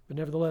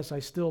nevertheless, I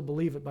still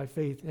believe it by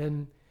faith.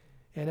 And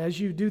as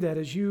you do that,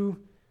 as you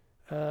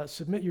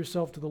submit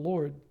yourself to the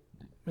Lord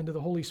and to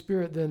the Holy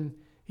Spirit, then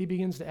He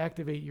begins to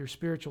activate your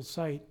spiritual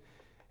sight.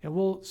 And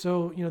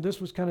this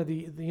was kind of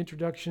the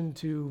introduction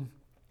to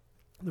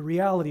the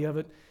reality of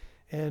it.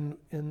 And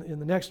in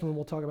the next one,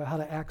 we'll talk about how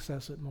to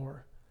access it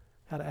more,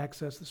 how to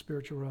access the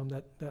spiritual realm.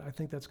 That I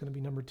think that's going to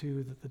be number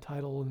 2, the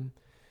title,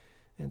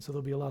 and so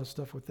there'll be a lot of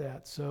stuff with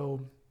that. So,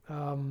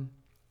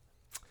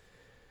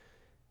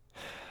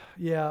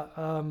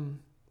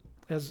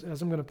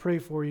 as I'm going to pray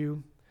for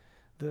you,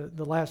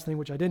 the last thing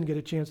which I didn't get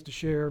a chance to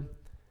share,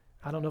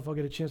 I don't know if I'll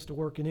get a chance to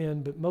work it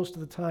in, but most of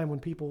the time when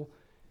people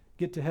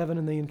get to heaven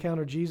and they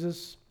encounter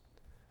Jesus,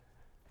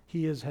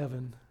 He is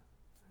heaven.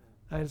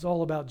 And it's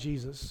all about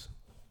Jesus.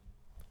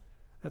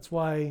 That's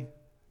why,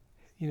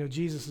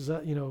 Jesus is,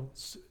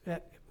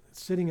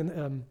 sitting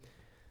in,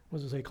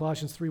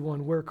 Colossians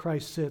 3:1, where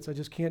Christ sits. I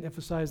just can't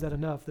emphasize that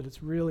enough, that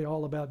it's really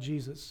all about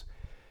Jesus.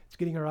 It's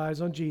getting our eyes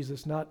on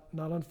Jesus, not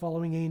on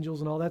following angels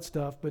and all that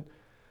stuff, but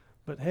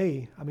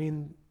hey, I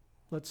mean,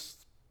 let's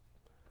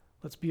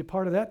be a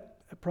part of that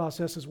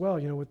process as well,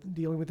 with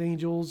dealing with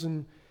angels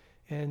and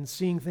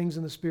seeing things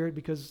in the Spirit,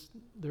 because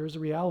there is a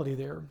reality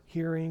there,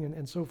 hearing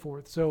and so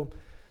forth. So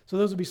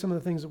those would be some of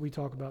the things that we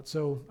talk about.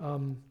 So,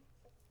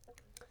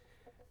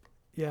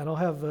 and I'll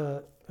have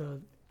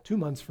 2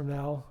 months from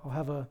now, I'll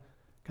have a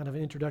kind of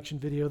an introduction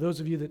video. Those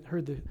of you that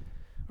heard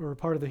or a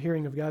part of the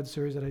Hearing of God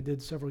series that I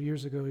did several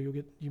years ago,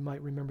 you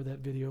might remember that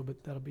video,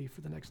 but that'll be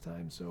for the next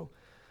time. So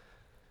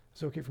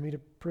it's okay for me to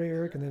pray,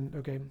 Eric, and then,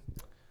 okay.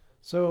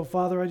 So,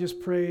 Father, I just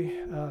pray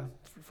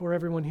for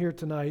everyone here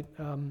tonight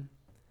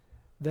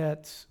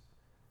that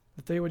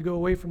they would go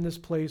away from this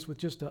place with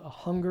just a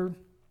hunger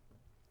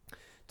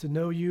to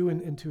know you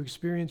and to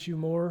experience you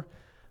more.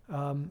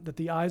 That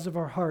the eyes of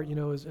our heart,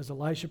 as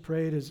Elisha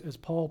prayed, as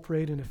Paul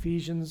prayed in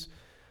Ephesians,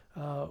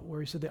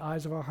 where he said the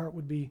eyes of our heart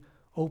would be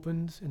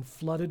opened and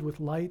flooded with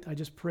light. I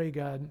just pray,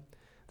 God,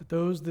 that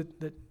those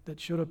that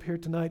showed up here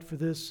tonight for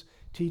this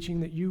teaching,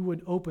 that you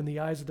would open the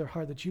eyes of their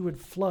heart, that you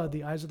would flood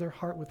the eyes of their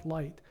heart with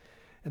light,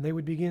 and they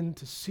would begin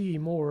to see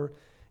more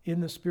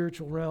in the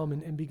spiritual realm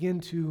and begin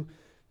to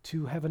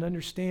have an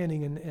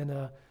understanding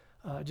and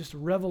just a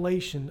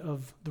revelation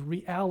of the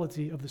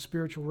reality of the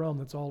spiritual realm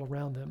that's all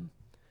around them.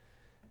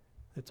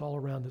 That's all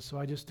around us. So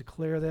I just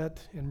declare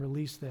that and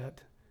release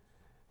that.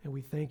 And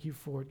we thank you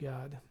for it,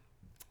 God.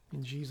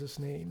 In Jesus'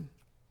 name,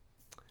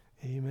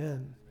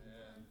 amen. Amen.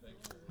 Thank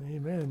you.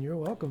 Amen. You're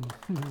welcome.